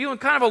 Feeling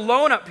kind of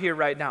alone up here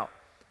right now.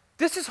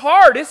 This is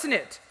hard, isn't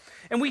it?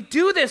 And we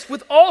do this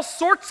with all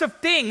sorts of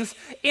things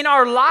in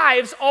our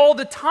lives all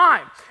the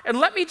time. And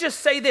let me just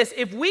say this,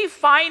 if we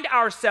find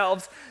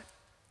ourselves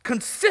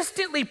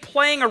consistently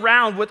playing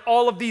around with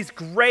all of these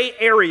gray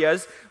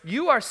areas,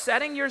 you are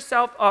setting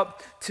yourself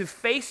up to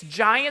face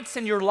giants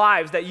in your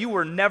lives that you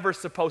were never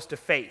supposed to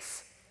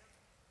face.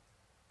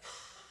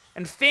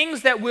 And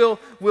things that will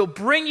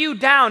bring you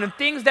down and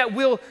things that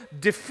will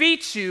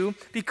defeat you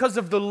because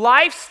of the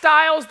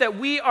lifestyles that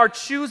we are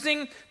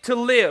choosing to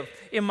live.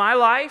 In my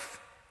life,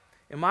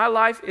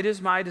 it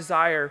is my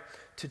desire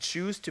to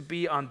choose to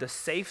be on the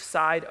safe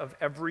side of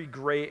every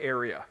gray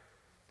area.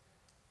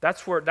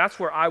 That's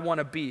where I want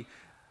to be.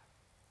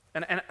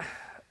 And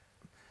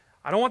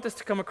I don't want this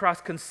to come across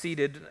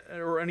conceited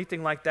or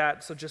anything like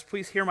that, so just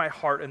please hear my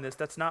heart in this.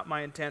 That's not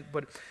my intent,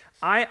 but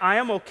I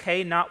am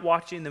okay not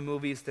watching the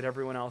movies that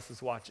everyone else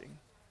is watching.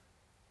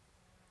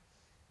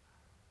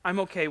 I'm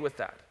okay with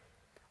that.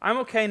 I'm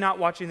okay not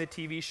watching the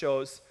TV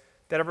shows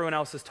that everyone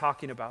else is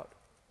talking about.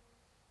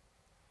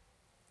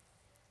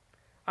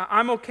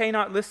 I'm okay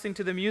not listening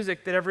to the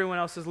music that everyone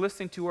else is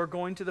listening to or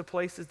going to the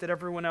places that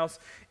everyone else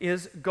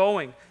is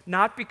going.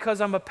 Not because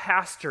I'm a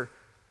pastor,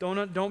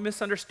 Don't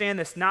misunderstand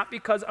this. Not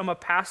because I'm a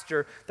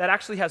pastor. That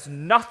actually has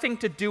nothing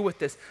to do with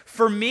this.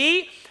 For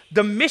me,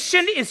 the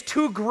mission is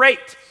too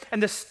great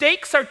and the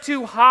stakes are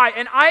too high.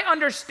 And I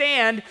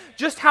understand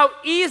just how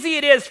easy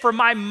it is for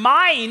my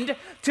mind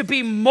to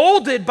be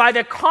molded by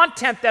the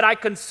content that I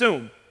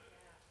consume.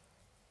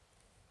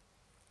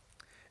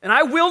 And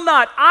I will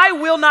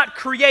not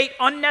create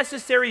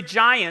unnecessary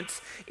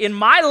giants in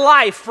my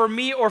life for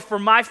me or for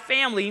my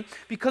family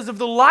because of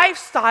the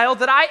lifestyle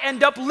that I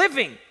end up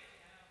living.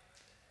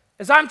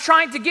 As I'm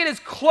trying to get as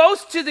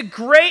close to the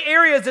gray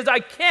areas as I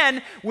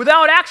can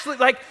without actually,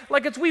 like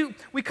it's we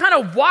kind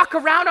of walk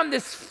around on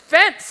this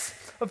fence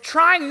of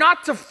trying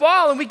not to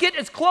fall, and we get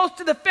as close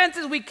to the fence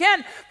as we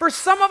can. For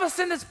some of us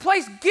in this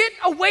place, get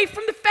away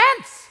from the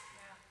fence.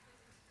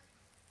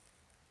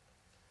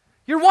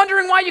 You're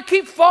wondering why you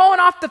keep falling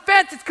off the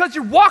fence. It's because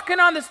you're walking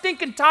on the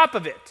stinking top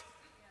of it.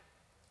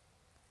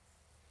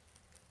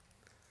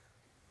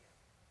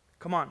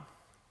 Come on.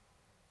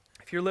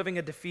 If you're living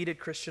a defeated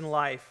Christian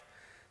life,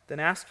 then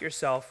ask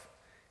yourself,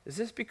 is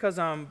this because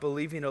I'm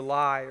believing a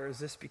lie, or is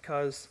this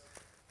because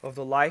of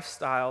the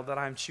lifestyle that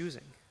I'm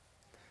choosing?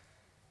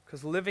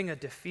 Because living a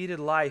defeated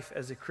life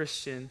as a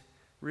Christian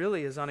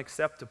really is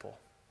unacceptable.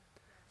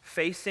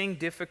 Facing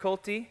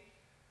difficulty,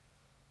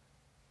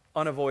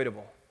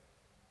 unavoidable.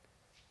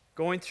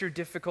 Going through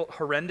difficult,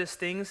 horrendous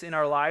things in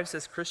our lives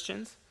as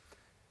Christians,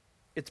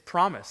 it's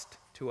promised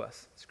to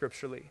us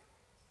scripturally.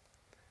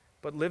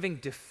 But living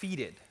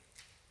defeated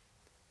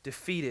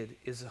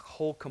is a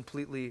whole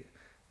completely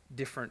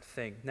different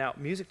thing. Now,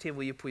 music team,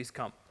 will you please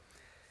come?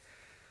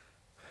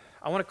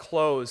 I want to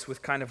close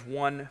with kind of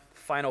one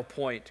final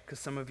point, because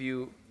some of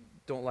you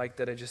don't like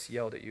that I just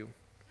yelled at you.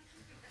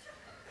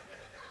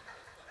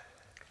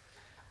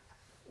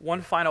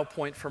 One final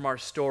point from our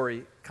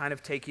story, kind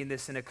of taking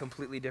this in a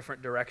completely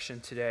different direction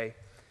today.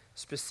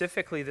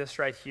 Specifically, this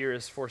right here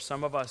is for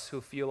some of us who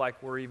feel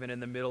like we're even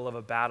in the middle of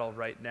a battle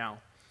right now,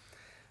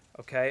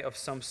 okay, of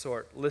some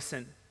sort.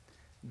 Listen,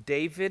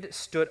 David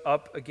stood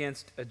up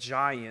against a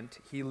giant.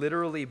 He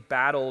literally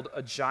battled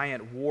a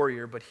giant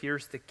warrior, but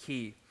here's the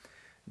key.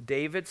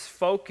 David's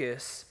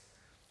focus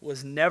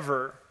was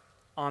never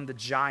on the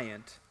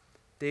giant.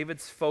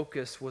 David's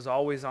focus was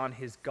always on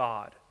his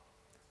God.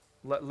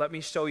 Let me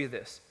show you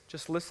this.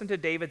 Just listen to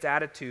David's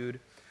attitude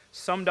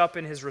summed up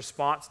in his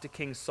response to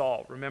King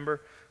Saul.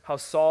 Remember how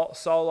Saul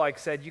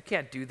said, you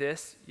can't do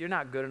this. You're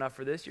not good enough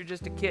for this. You're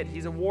just a kid.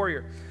 He's a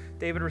warrior.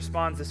 David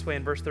responds this way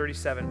in verse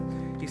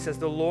 37. He says,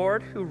 the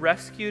Lord who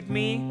rescued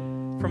me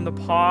from the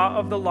paw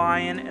of the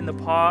lion and the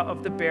paw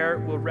of the bear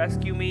will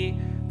rescue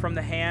me from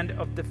the hand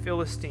of the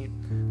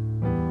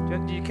Philistine.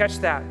 Did you catch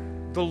that?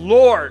 The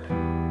Lord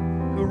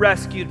who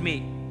rescued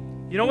me.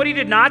 You know what he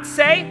did not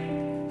say?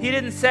 He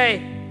didn't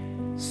say,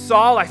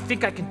 Saul, I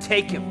think I can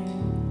take him.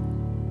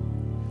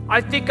 I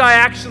think I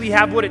actually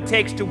have what it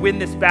takes to win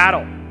this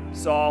battle,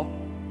 Saul.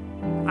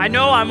 I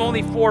know I'm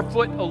only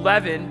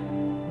 4'11",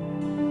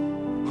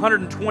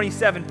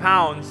 127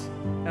 pounds,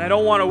 and I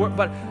don't want to work,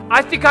 but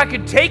I think I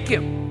could take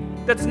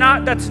him. That's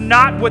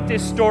not what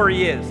this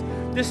story is.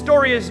 This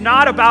story is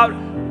not about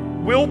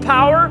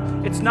willpower.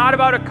 It's not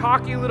about a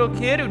cocky little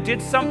kid who did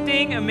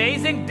something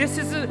amazing. This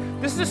is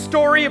a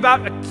story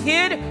about a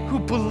kid who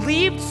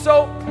believed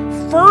so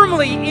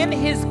firmly in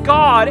his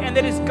God, and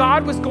that his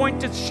God was going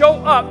to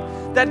show up,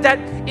 that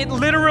it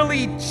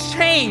literally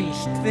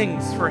changed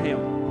things for him.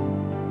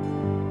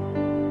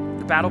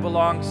 The battle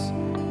belongs,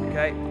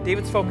 okay?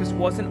 David's focus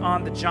wasn't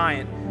on the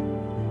giant.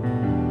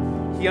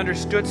 He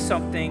understood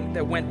something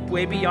that went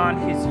way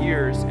beyond his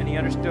years, and he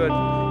understood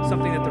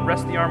something that the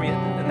rest of the army,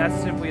 and that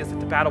simply is that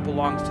the battle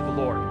belongs to the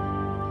Lord.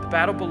 The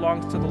battle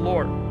belongs to the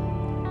Lord,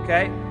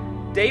 okay?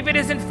 David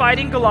isn't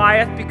fighting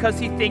Goliath because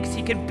he thinks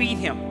he can beat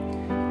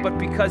him, but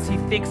because he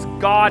thinks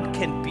God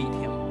can beat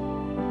him.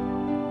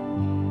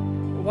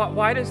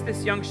 Why does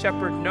this young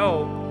shepherd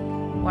know,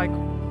 like,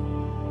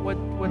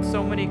 what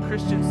so many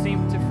Christians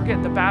seem to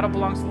forget? The battle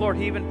belongs to the Lord.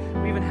 We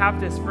even have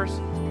this verse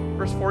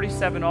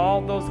 47, all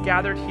those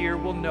gathered here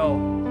will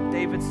know.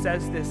 David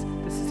says this.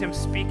 This is him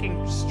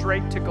speaking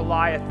straight to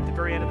Goliath at the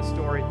very end of the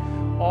story.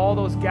 All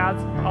these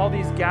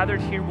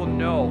gathered here will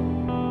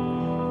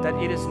know that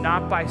it is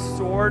not by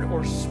sword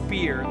or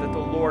spear that the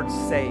Lord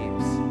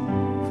saves,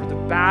 for the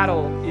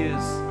battle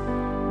is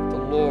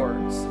the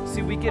Lord's.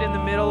 See, we get in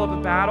the middle of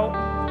a battle,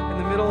 in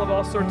the middle of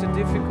all sorts of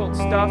difficult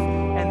stuff,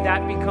 and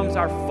that becomes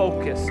our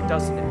focus,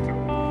 doesn't it?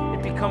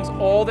 It becomes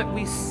all that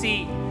we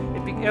see.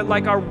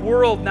 Like our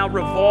world now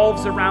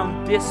revolves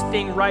around this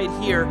thing right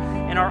here,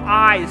 and our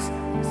eyes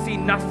see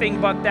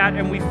nothing but that,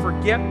 and we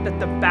forget that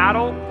the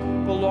battle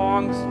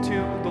belongs to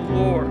the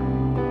Lord.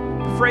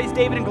 The phrase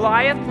David and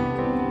Goliath,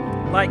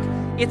 like,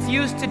 it's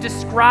used to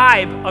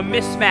describe a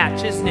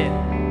mismatch, isn't it?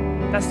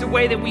 That's the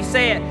way that we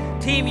say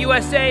it. Team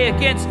USA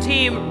against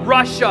Team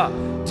Russia.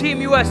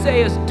 Team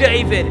USA is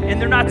David, and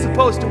they're not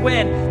supposed to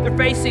win. They're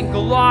facing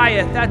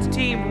Goliath. That's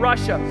Team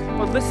Russia.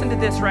 But listen to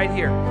this right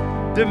here.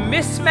 The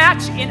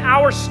mismatch in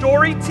our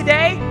story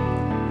today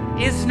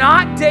is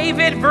not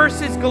David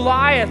versus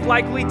Goliath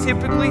like we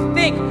typically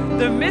think.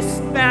 The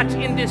mismatch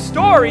in this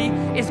story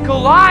is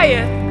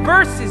Goliath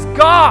versus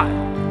God.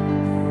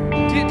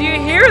 Do you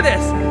hear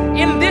this?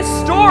 In this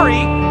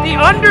story, the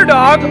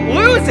underdog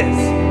loses.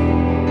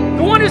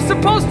 The one who's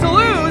supposed to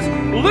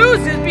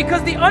loses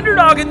because the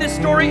underdog in this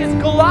story is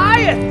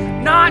Goliath,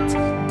 not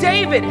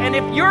David. And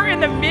if you're in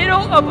the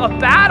middle of a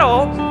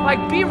battle,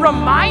 be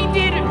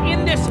reminded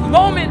in this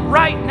moment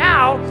right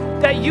now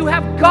that you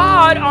have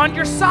God on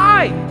your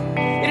side.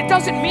 And it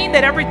doesn't mean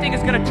that everything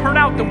is going to turn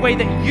out the way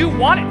that you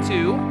want it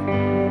to,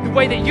 the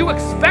way that you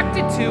expect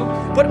it to,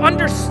 but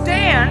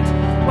understand,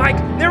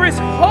 there is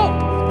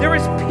hope. There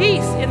is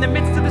peace in the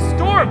midst of the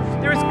storm.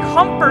 There is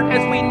comfort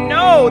as we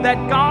know that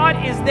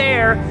God is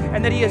there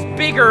and that He is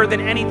bigger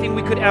than anything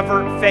we could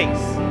ever face.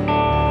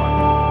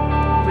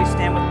 Please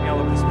stand with me all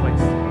over this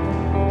place.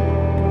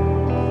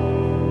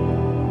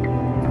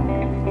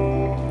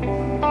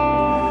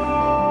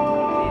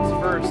 Please,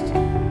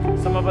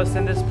 first, some of us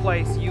in this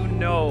place, you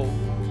know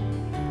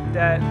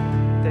that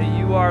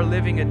you are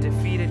living a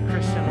defeated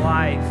Christian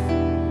life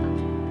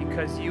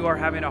because you are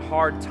having a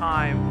hard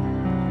time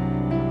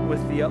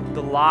with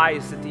the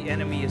lies that the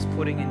enemy is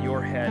putting in your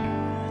head.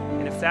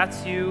 And if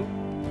that's you,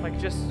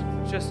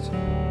 just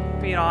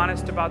being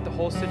honest about the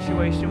whole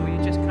situation, will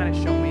you just kind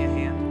of show me a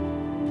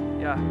hand?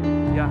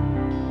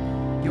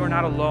 Yeah. You are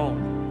not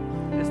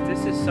alone.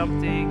 This is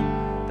something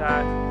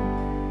that,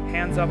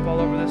 hands up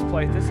all over this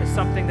place, this is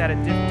something that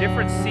at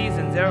different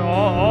seasons,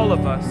 all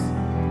of us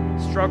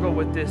struggle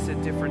with this at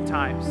different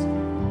times.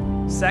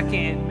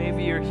 Second,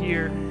 maybe you're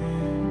here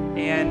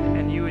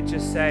and you would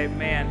just say,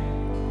 man,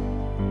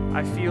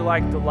 I feel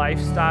like the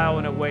lifestyle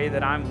in a way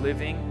that I'm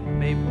living,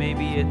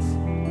 maybe it's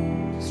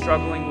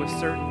struggling with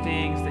certain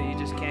things that you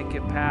just can't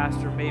get past,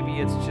 or maybe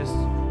it's just,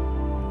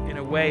 in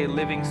a way,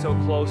 living so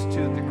close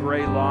to the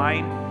gray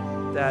line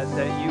that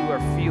you are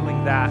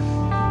feeling that,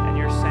 and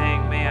you're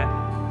saying, man,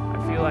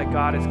 I feel like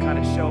God is kind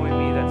of showing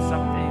me that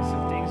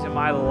some things in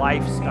my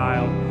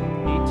lifestyle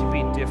need to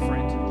be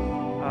different.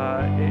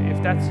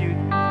 If that's you,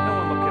 no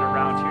one looking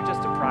around here,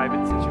 just a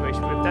private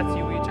situation, but if that's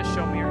you, will you just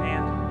show me your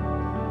hand?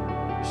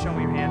 Show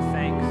me your hand.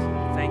 Thanks.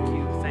 Thank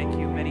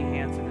you. Many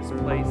hands in this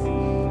place.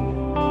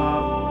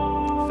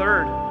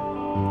 Third,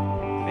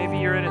 maybe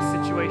you're in a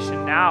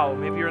situation now.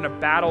 Maybe you're in a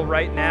battle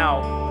right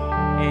now,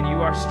 and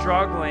you are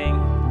struggling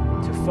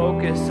to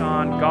focus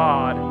on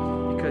God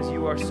because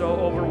you are so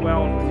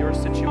overwhelmed with your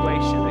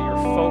situation that your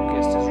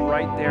focus is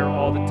right there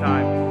all the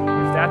time.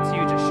 If that's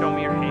you, just show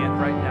me your hand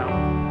right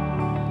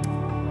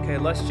now. Okay,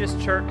 let's just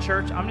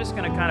church. I'm just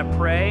going to kind of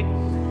pray.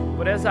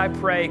 But as I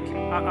pray,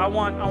 I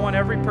want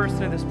every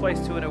person in this place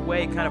to, in a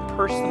way, kind of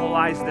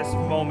personalize this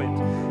moment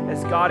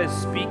as God is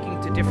speaking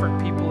to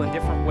different people in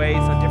different ways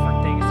on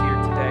different things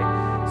here today.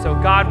 So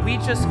God, we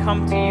just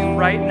come to you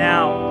right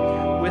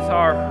now with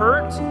our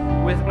hurt,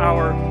 with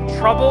our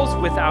troubles,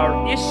 with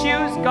our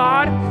issues,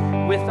 God,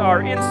 with our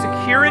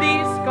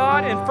insecurities,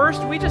 God. And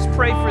first, we just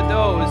pray for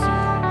those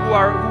who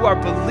are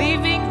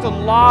believing the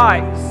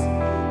lies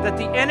that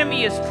the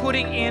enemy is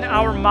putting in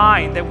our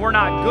mind, that we're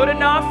not good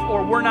enough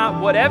or we're not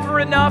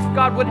whatever enough,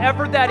 God,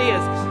 whatever that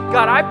is.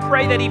 God, I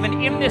pray that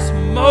even in this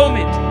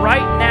moment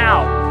right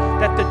now,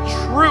 that the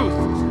truth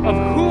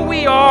of who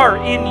we are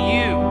in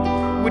you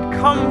would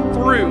come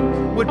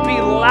through, would be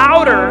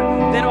louder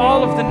than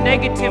all of the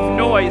negative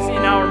noise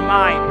in our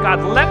mind. God,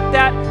 let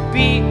that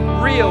be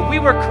real. We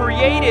were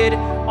created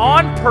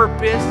on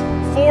purpose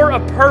for a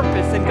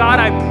purpose. And God,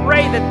 I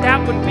pray that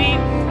that would be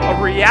a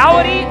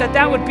reality,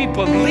 that would be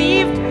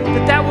believed,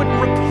 that would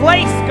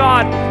replace,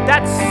 God,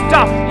 that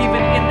stuff even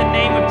in the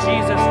name of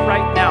Jesus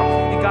right now.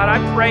 And God, I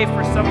pray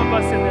for some of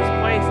us in this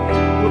place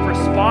who have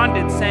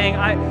responded saying,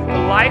 the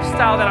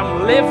lifestyle that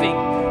I'm living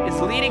is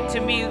leading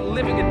to me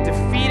living a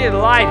defeated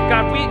life.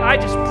 God, I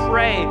just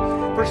pray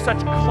for such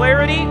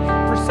clarity,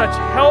 for such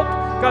help,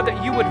 God,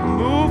 that you would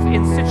move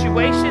in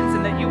situations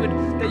and that you would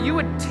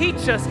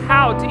teach us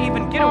how to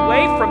even get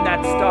away from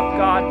that stuff,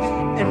 God,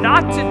 and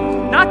not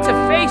to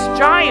face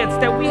giants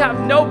that we have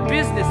no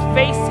business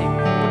facing,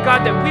 but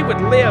God, that we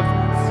would live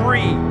free.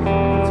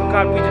 And so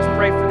God, we just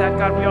pray for that.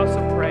 God, we also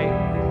pray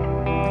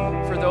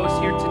for those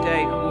here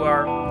today who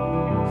are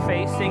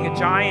facing a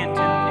giant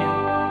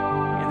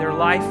in their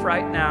life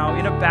right now,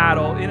 in a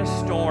battle, in a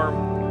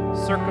storm,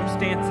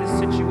 circumstances,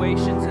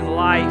 situations in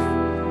life,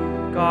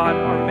 God,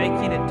 are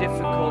making it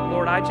difficult.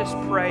 Lord, I just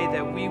pray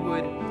that we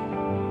would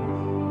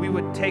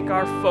take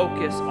our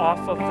focus off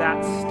of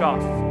that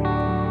stuff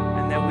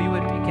and that we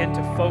would begin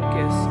to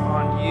focus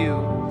on you,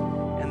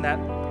 and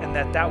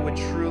that would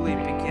truly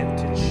begin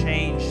to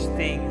change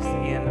things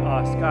in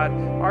us. God,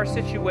 our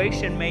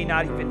situation may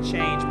not even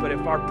change, but if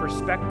our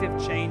perspective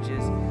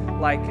changes,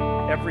 like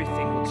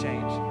everything will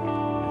change.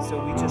 And so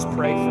we just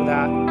pray for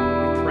that.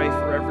 We pray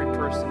for every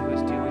person who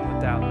is dealing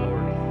with that,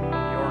 Lord.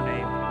 In your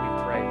name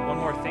we pray. One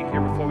more thing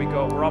here before we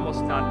go. We're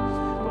almost done.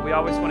 But we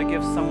always want to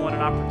give someone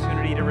an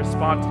opportunity to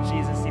respond to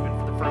Jesus even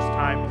for the first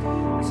time.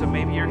 And so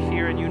maybe you're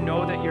here and you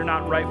know that you're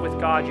not right with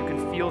God. You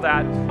can feel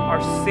that.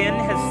 Our sin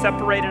has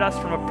separated us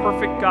from a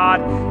perfect God.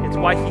 It's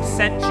why he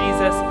sent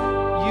Jesus.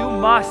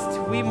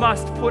 We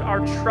must put our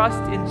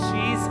trust in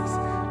Jesus.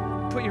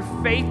 Put your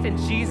faith in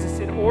Jesus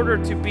in order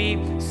to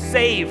be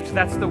saved.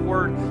 That's the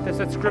word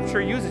that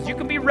Scripture uses. You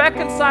can be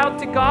reconciled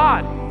to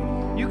God.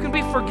 You can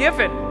be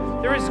forgiven.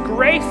 There is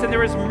grace and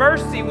there is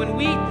mercy when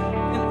we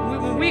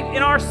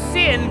in our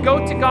sin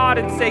go to God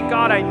and say,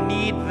 God, I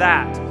need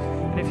that.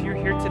 And if you're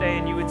here today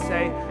and you would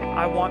say,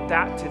 I want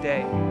that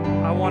today.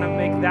 I want to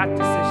make that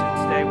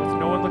decision today with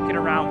no one looking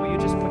around. Will you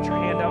just put your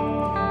hand up?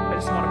 I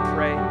just want to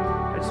pray.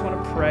 I just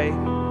want to pray.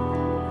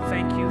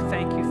 Thank you,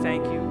 thank you,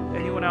 thank you.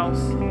 Anyone else?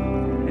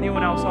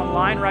 Anyone else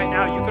online right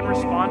now? You can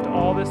respond to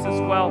all this as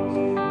well.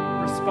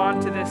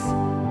 Respond to this.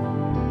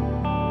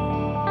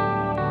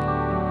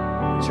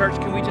 Church,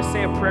 can we just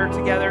say a prayer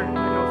together?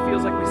 I know it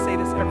feels like we say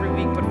this every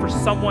week, but for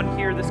someone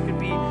here, this could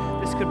be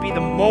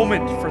the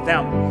moment for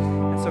them.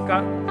 And so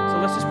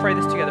let's just pray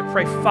this together.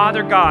 Pray,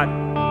 Father God,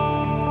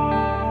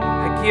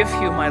 I give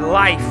you my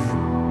life.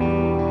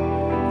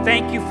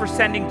 Thank you for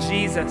sending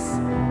Jesus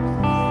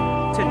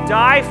to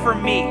die for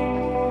me.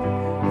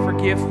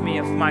 Forgive me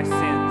of my sins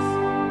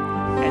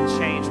and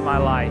change my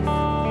life.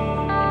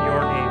 In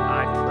your name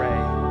I pray.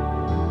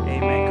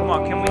 Amen. Come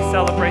on, can we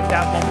celebrate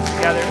that moment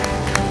together?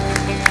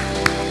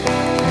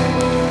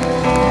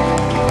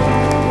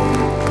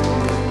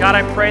 God,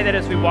 I pray that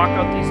as we walk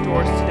out these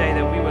doors today,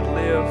 that we would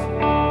live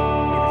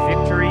in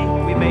victory.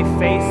 We may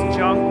face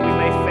junk, we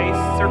may face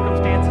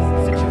circumstances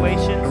and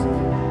situations,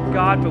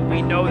 God, but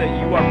we know that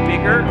you are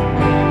bigger,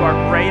 that you are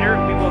greater.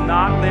 We will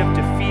not live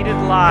defeated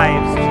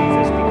lives,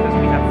 Jesus, because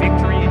we have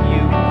victory in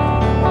you.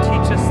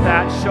 Teach us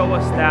that, show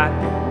us that.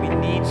 We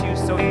need you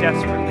so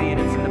desperately, and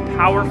it's in the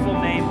powerful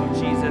name of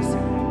Jesus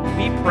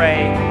we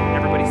pray. And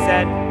everybody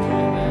said,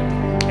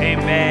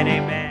 amen,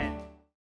 amen.